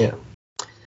 Yeah,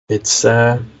 it's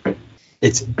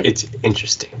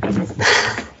interesting.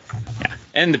 Yeah,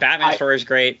 and the Batman story is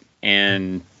great,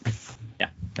 and yeah,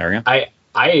 there we go.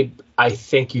 I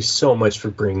thank you so much for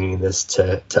bringing this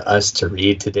to us to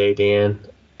read today, Dan.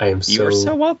 You are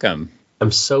so welcome.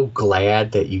 I'm so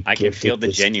glad that you. I can feel the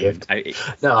genuine. I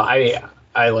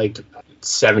liked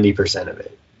 70% of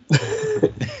it.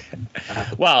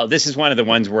 Well, this is one of the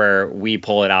ones where we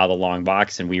pull it out of the long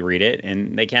box and we read it,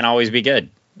 and they can't always be good.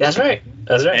 That's right.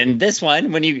 And this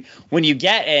one, when you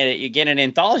get an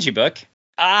anthology book,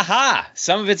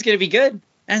 some of it's going to be good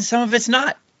and some of it's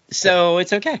not. So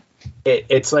it's okay.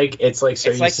 It's like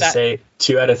so you used to say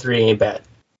 2 out of 3 ain't bad.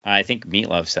 I think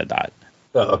Meatloaf said that.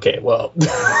 Oh, okay. Well,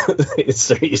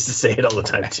 so he used to say it all the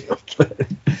time too.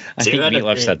 I think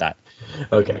Meatloaf said that.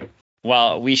 Okay.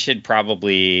 Well, we should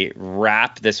probably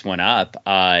wrap this one up.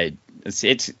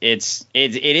 It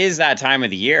is that time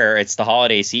of the year. It's the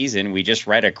holiday season. We just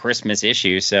read a Christmas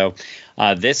issue, so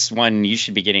this one you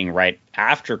should be getting right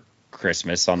after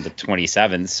Christmas on the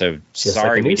 27th. So just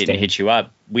sorry we didn't hit you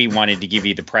up. We wanted to give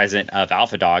you the present of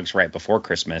Alpha Dogs right before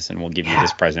Christmas, and we'll give you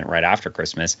this present right after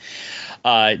Christmas.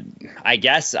 I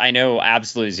guess I know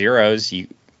Absolute Zeros. You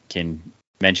can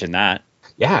mention that.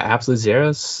 Yeah, Absolute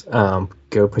Zeros.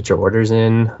 Go put your orders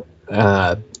in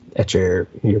at your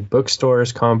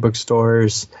bookstores, comic book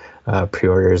stores,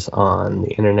 pre-orders on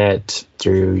the internet,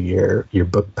 through your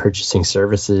book purchasing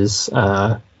services,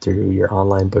 through your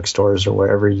online bookstores or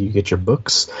wherever you get your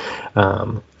books.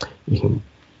 You can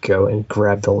go and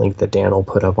grab the link that Dan will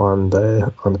put up on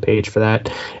the page for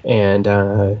that, and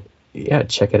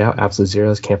check it out. Absolute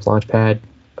Zeros Camp Launchpad.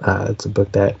 It's a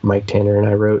book that Mike Tanner and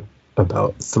I wrote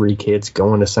about 3 kids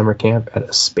going to summer camp at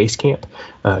a space camp.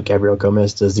 Gabriel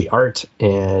Gomez does the art,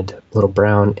 and Little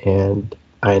Brown and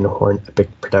Einhorn Epic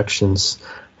Productions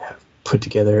have put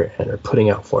together and are putting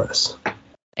out for us.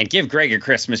 And give Greg a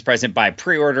Christmas present by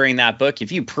pre-ordering that book.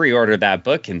 If you pre-order that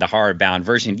book in the hardbound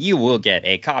version, you will get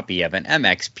a copy of an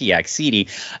MXPX CD,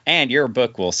 and your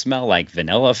book will smell like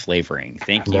vanilla flavoring.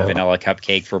 Thank you, Vanilla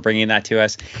Cupcake, for bringing that to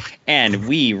us. And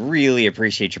we really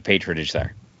appreciate your patronage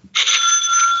there.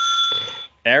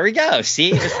 There we go.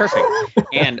 See, it's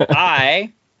perfect. And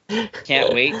I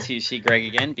can't wait to see Greg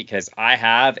again, because I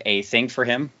have a thing for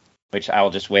him, which I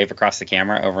will just wave across the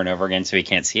camera over and over again so he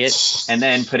can't see it, and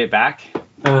then put it back.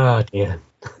 Oh, damn.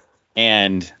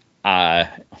 And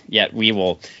we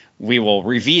will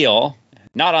reveal,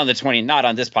 not on this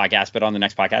podcast, but on the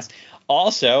next podcast.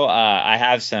 Also, I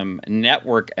have some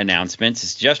network announcements.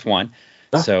 It's just one.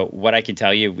 So what I can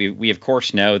tell you, we of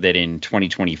course know that in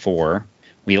 2024.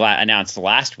 We announced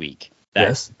last week that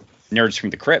Nerds from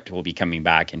the Crypt will be coming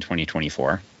back in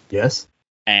 2024. Yes.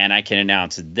 And I can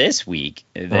announce this week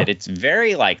that it's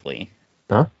very likely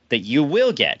that you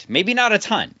will get, maybe not a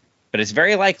ton, but it's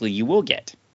very likely you will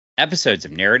get episodes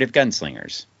of Narrative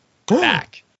Gunslingers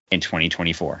back in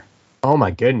 2024. Oh my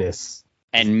goodness.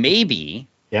 And maybe,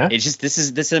 it's just, this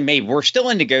is a maybe. We're still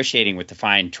in negotiating with to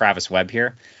find Travis Webb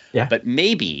here. Yeah. But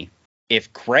maybe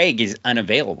if Greg is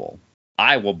unavailable,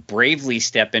 I will bravely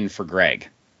step in for Greg.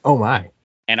 Oh, my.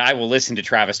 And I will listen to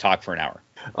Travis talk for an hour.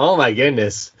 Oh, my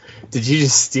goodness. Did you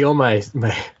just steal my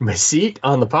seat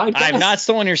on the podcast? I've not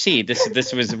stolen your seat.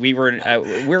 This was,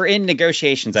 we're in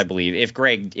negotiations, I believe.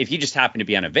 If you just happen to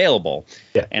be unavailable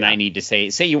and I need to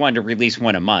say you wanted to release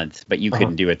one a month, but you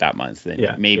couldn't do it that month,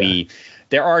 then maybe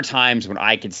there are times when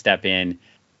I could step in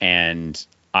and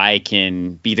I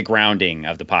can be the grounding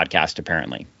of the podcast,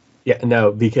 apparently. Yeah,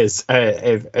 no, because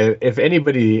if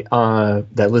anybody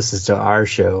that listens to our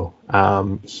show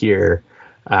here,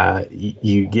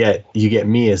 you get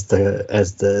me as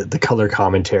the color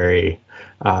commentary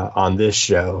on this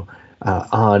show.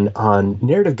 On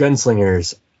Narrative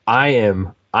Gunslingers, I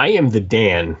am the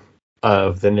Dan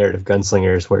of the Narrative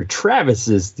Gunslingers, where Travis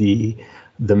is the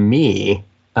me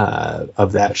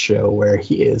of that show, where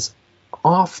he is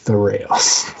off the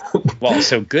rails. Well,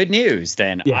 so good news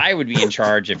then. Yeah. I would be in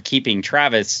charge of keeping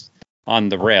Travis on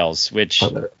the rails, which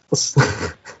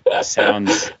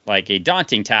sounds like a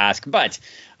daunting task, but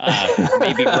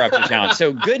maybe we're up to challenge.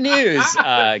 So good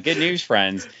news,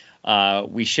 friends.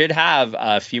 We should have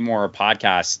a few more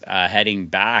podcasts heading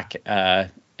back,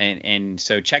 and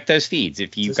so check those feeds.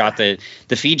 If you've got the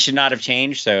feed should not have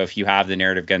changed. So if you have the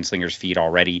Narrative Gunslingers feed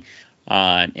already,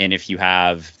 and if you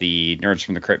have the Nerds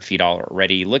from the Crypt feed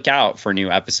already, look out for new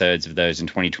episodes of those in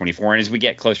 2024. And as we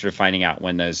get closer to finding out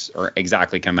when those are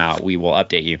exactly come out, we will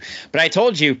update you. But I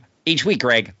told you each week,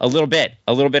 Greg, a little bit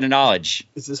of knowledge.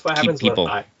 Is this what happens people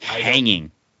when I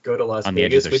hanging? Go to Las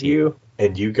Vegas with you,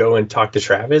 and you go and talk to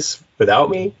Travis without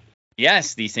me?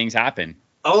 Yes, these things happen.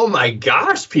 Oh my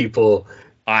gosh, people!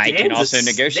 I can also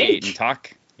negotiate and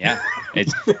talk. Yeah,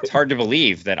 it's hard to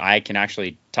believe that I can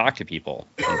actually talk to people.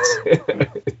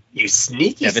 It's you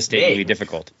sneaky devastatingly snake.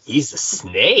 Difficult. He's a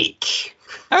snake.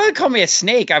 I would call me a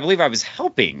snake. I believe I was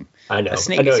helping. I know. A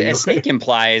snake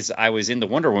implies I was in the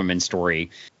Wonder Woman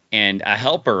story, and a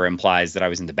helper implies that I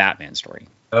was in the Batman story.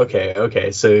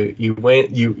 Okay. So you went,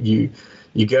 you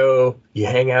go, you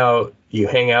hang out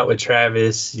with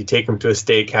Travis, you take him to a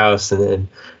steakhouse, and then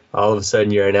all of a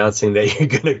sudden you're announcing that you're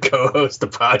going to co-host the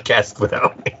podcast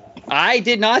without me. I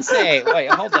did not say. Wait,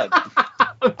 hold up.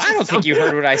 I don't think you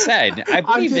heard what I said. I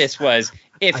believe this was,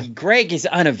 if Greg is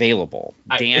unavailable,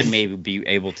 Dan may be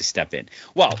able to step in.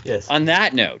 Well, on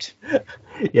that note.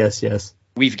 Yes.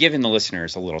 We've given the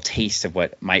listeners a little taste of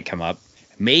what might come up.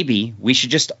 Maybe we should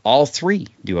just all three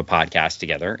do a podcast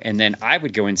together, and then I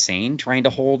would go insane trying to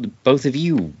hold both of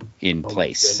you in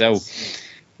place. So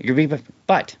it could be,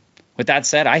 but with that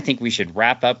said, I think we should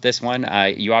wrap up this one.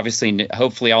 You obviously,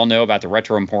 hopefully all know about the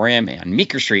Retro Emporium on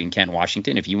Meeker Street in Kent,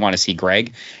 Washington. If you want to see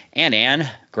Greg and Ann,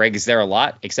 Greg is there a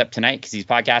lot, except tonight because he's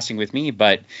podcasting with me.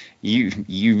 But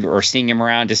you are seeing him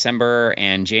around December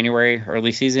and January,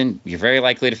 early season. You're very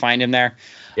likely to find him there.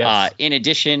 Yes. In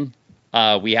addition,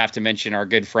 we have to mention our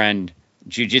good friend,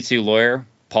 jiu-jitsu lawyer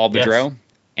Paul Boudreau,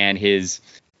 and his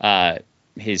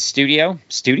studio.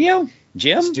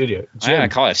 Gym? Studio. I'm going to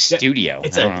call it a studio.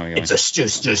 It's a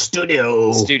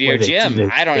studio. Studio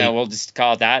gym. I don't know. We'll just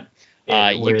call it that.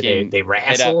 They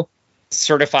wrestle.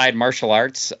 Certified Martial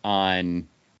Arts on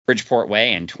Bridgeport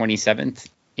Way and 27th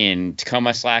in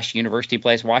Tacoma/University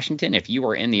Place, Washington. If you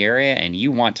are in the area and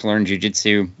you want to learn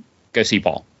jiu-jitsu, go see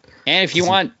Paul. And if you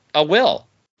want a will,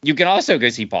 you can also go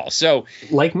see Paul. So,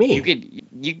 like me, you get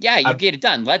it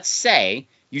done. Let's say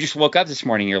you just woke up this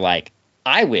morning. You're like,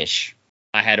 I wish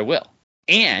I had a will.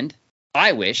 And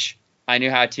I wish I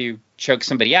knew how to choke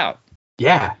somebody out.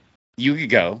 Yeah. You could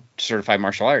go to Certified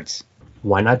Martial Arts.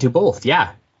 Why not do both?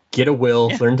 Yeah. Get a will,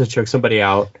 learn to choke somebody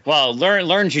out. Well,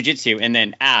 learn jiu-jitsu and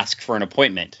then ask for an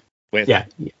appointment with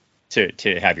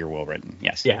to have your will written.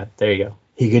 Yes. Yeah, there you go.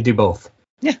 He could do both.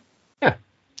 Yeah. Yeah.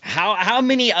 How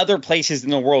many other places in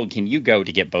the world can you go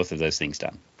to get both of those things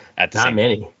done? Not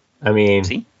many. I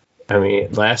mean,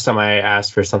 last time I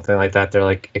asked for something like that, they're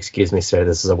like, "Excuse me, sir,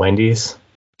 this is a Wendy's."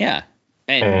 Yeah,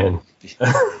 and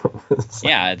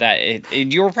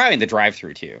you were probably in the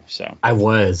drive-through too. So I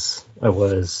was.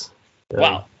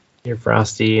 Wow. Your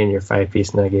Frosty and your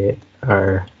 5-piece nugget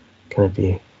are gonna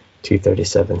be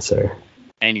 $2.37, sir.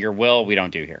 And your will, we don't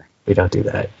do here. We don't do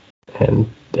that.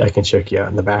 And I can choke you out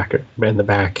in the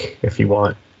back if you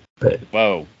want. But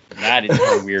whoa. That is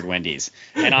a weird Wendy's.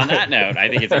 And on that note, I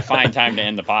think it's a fine time to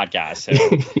end the podcast. So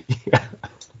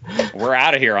we're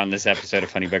out of here on this episode of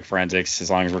Funny Book Forensics, as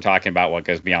long as we're talking about what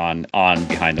goes behind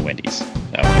the Wendy's.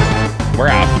 So we're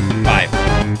out.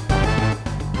 Bye.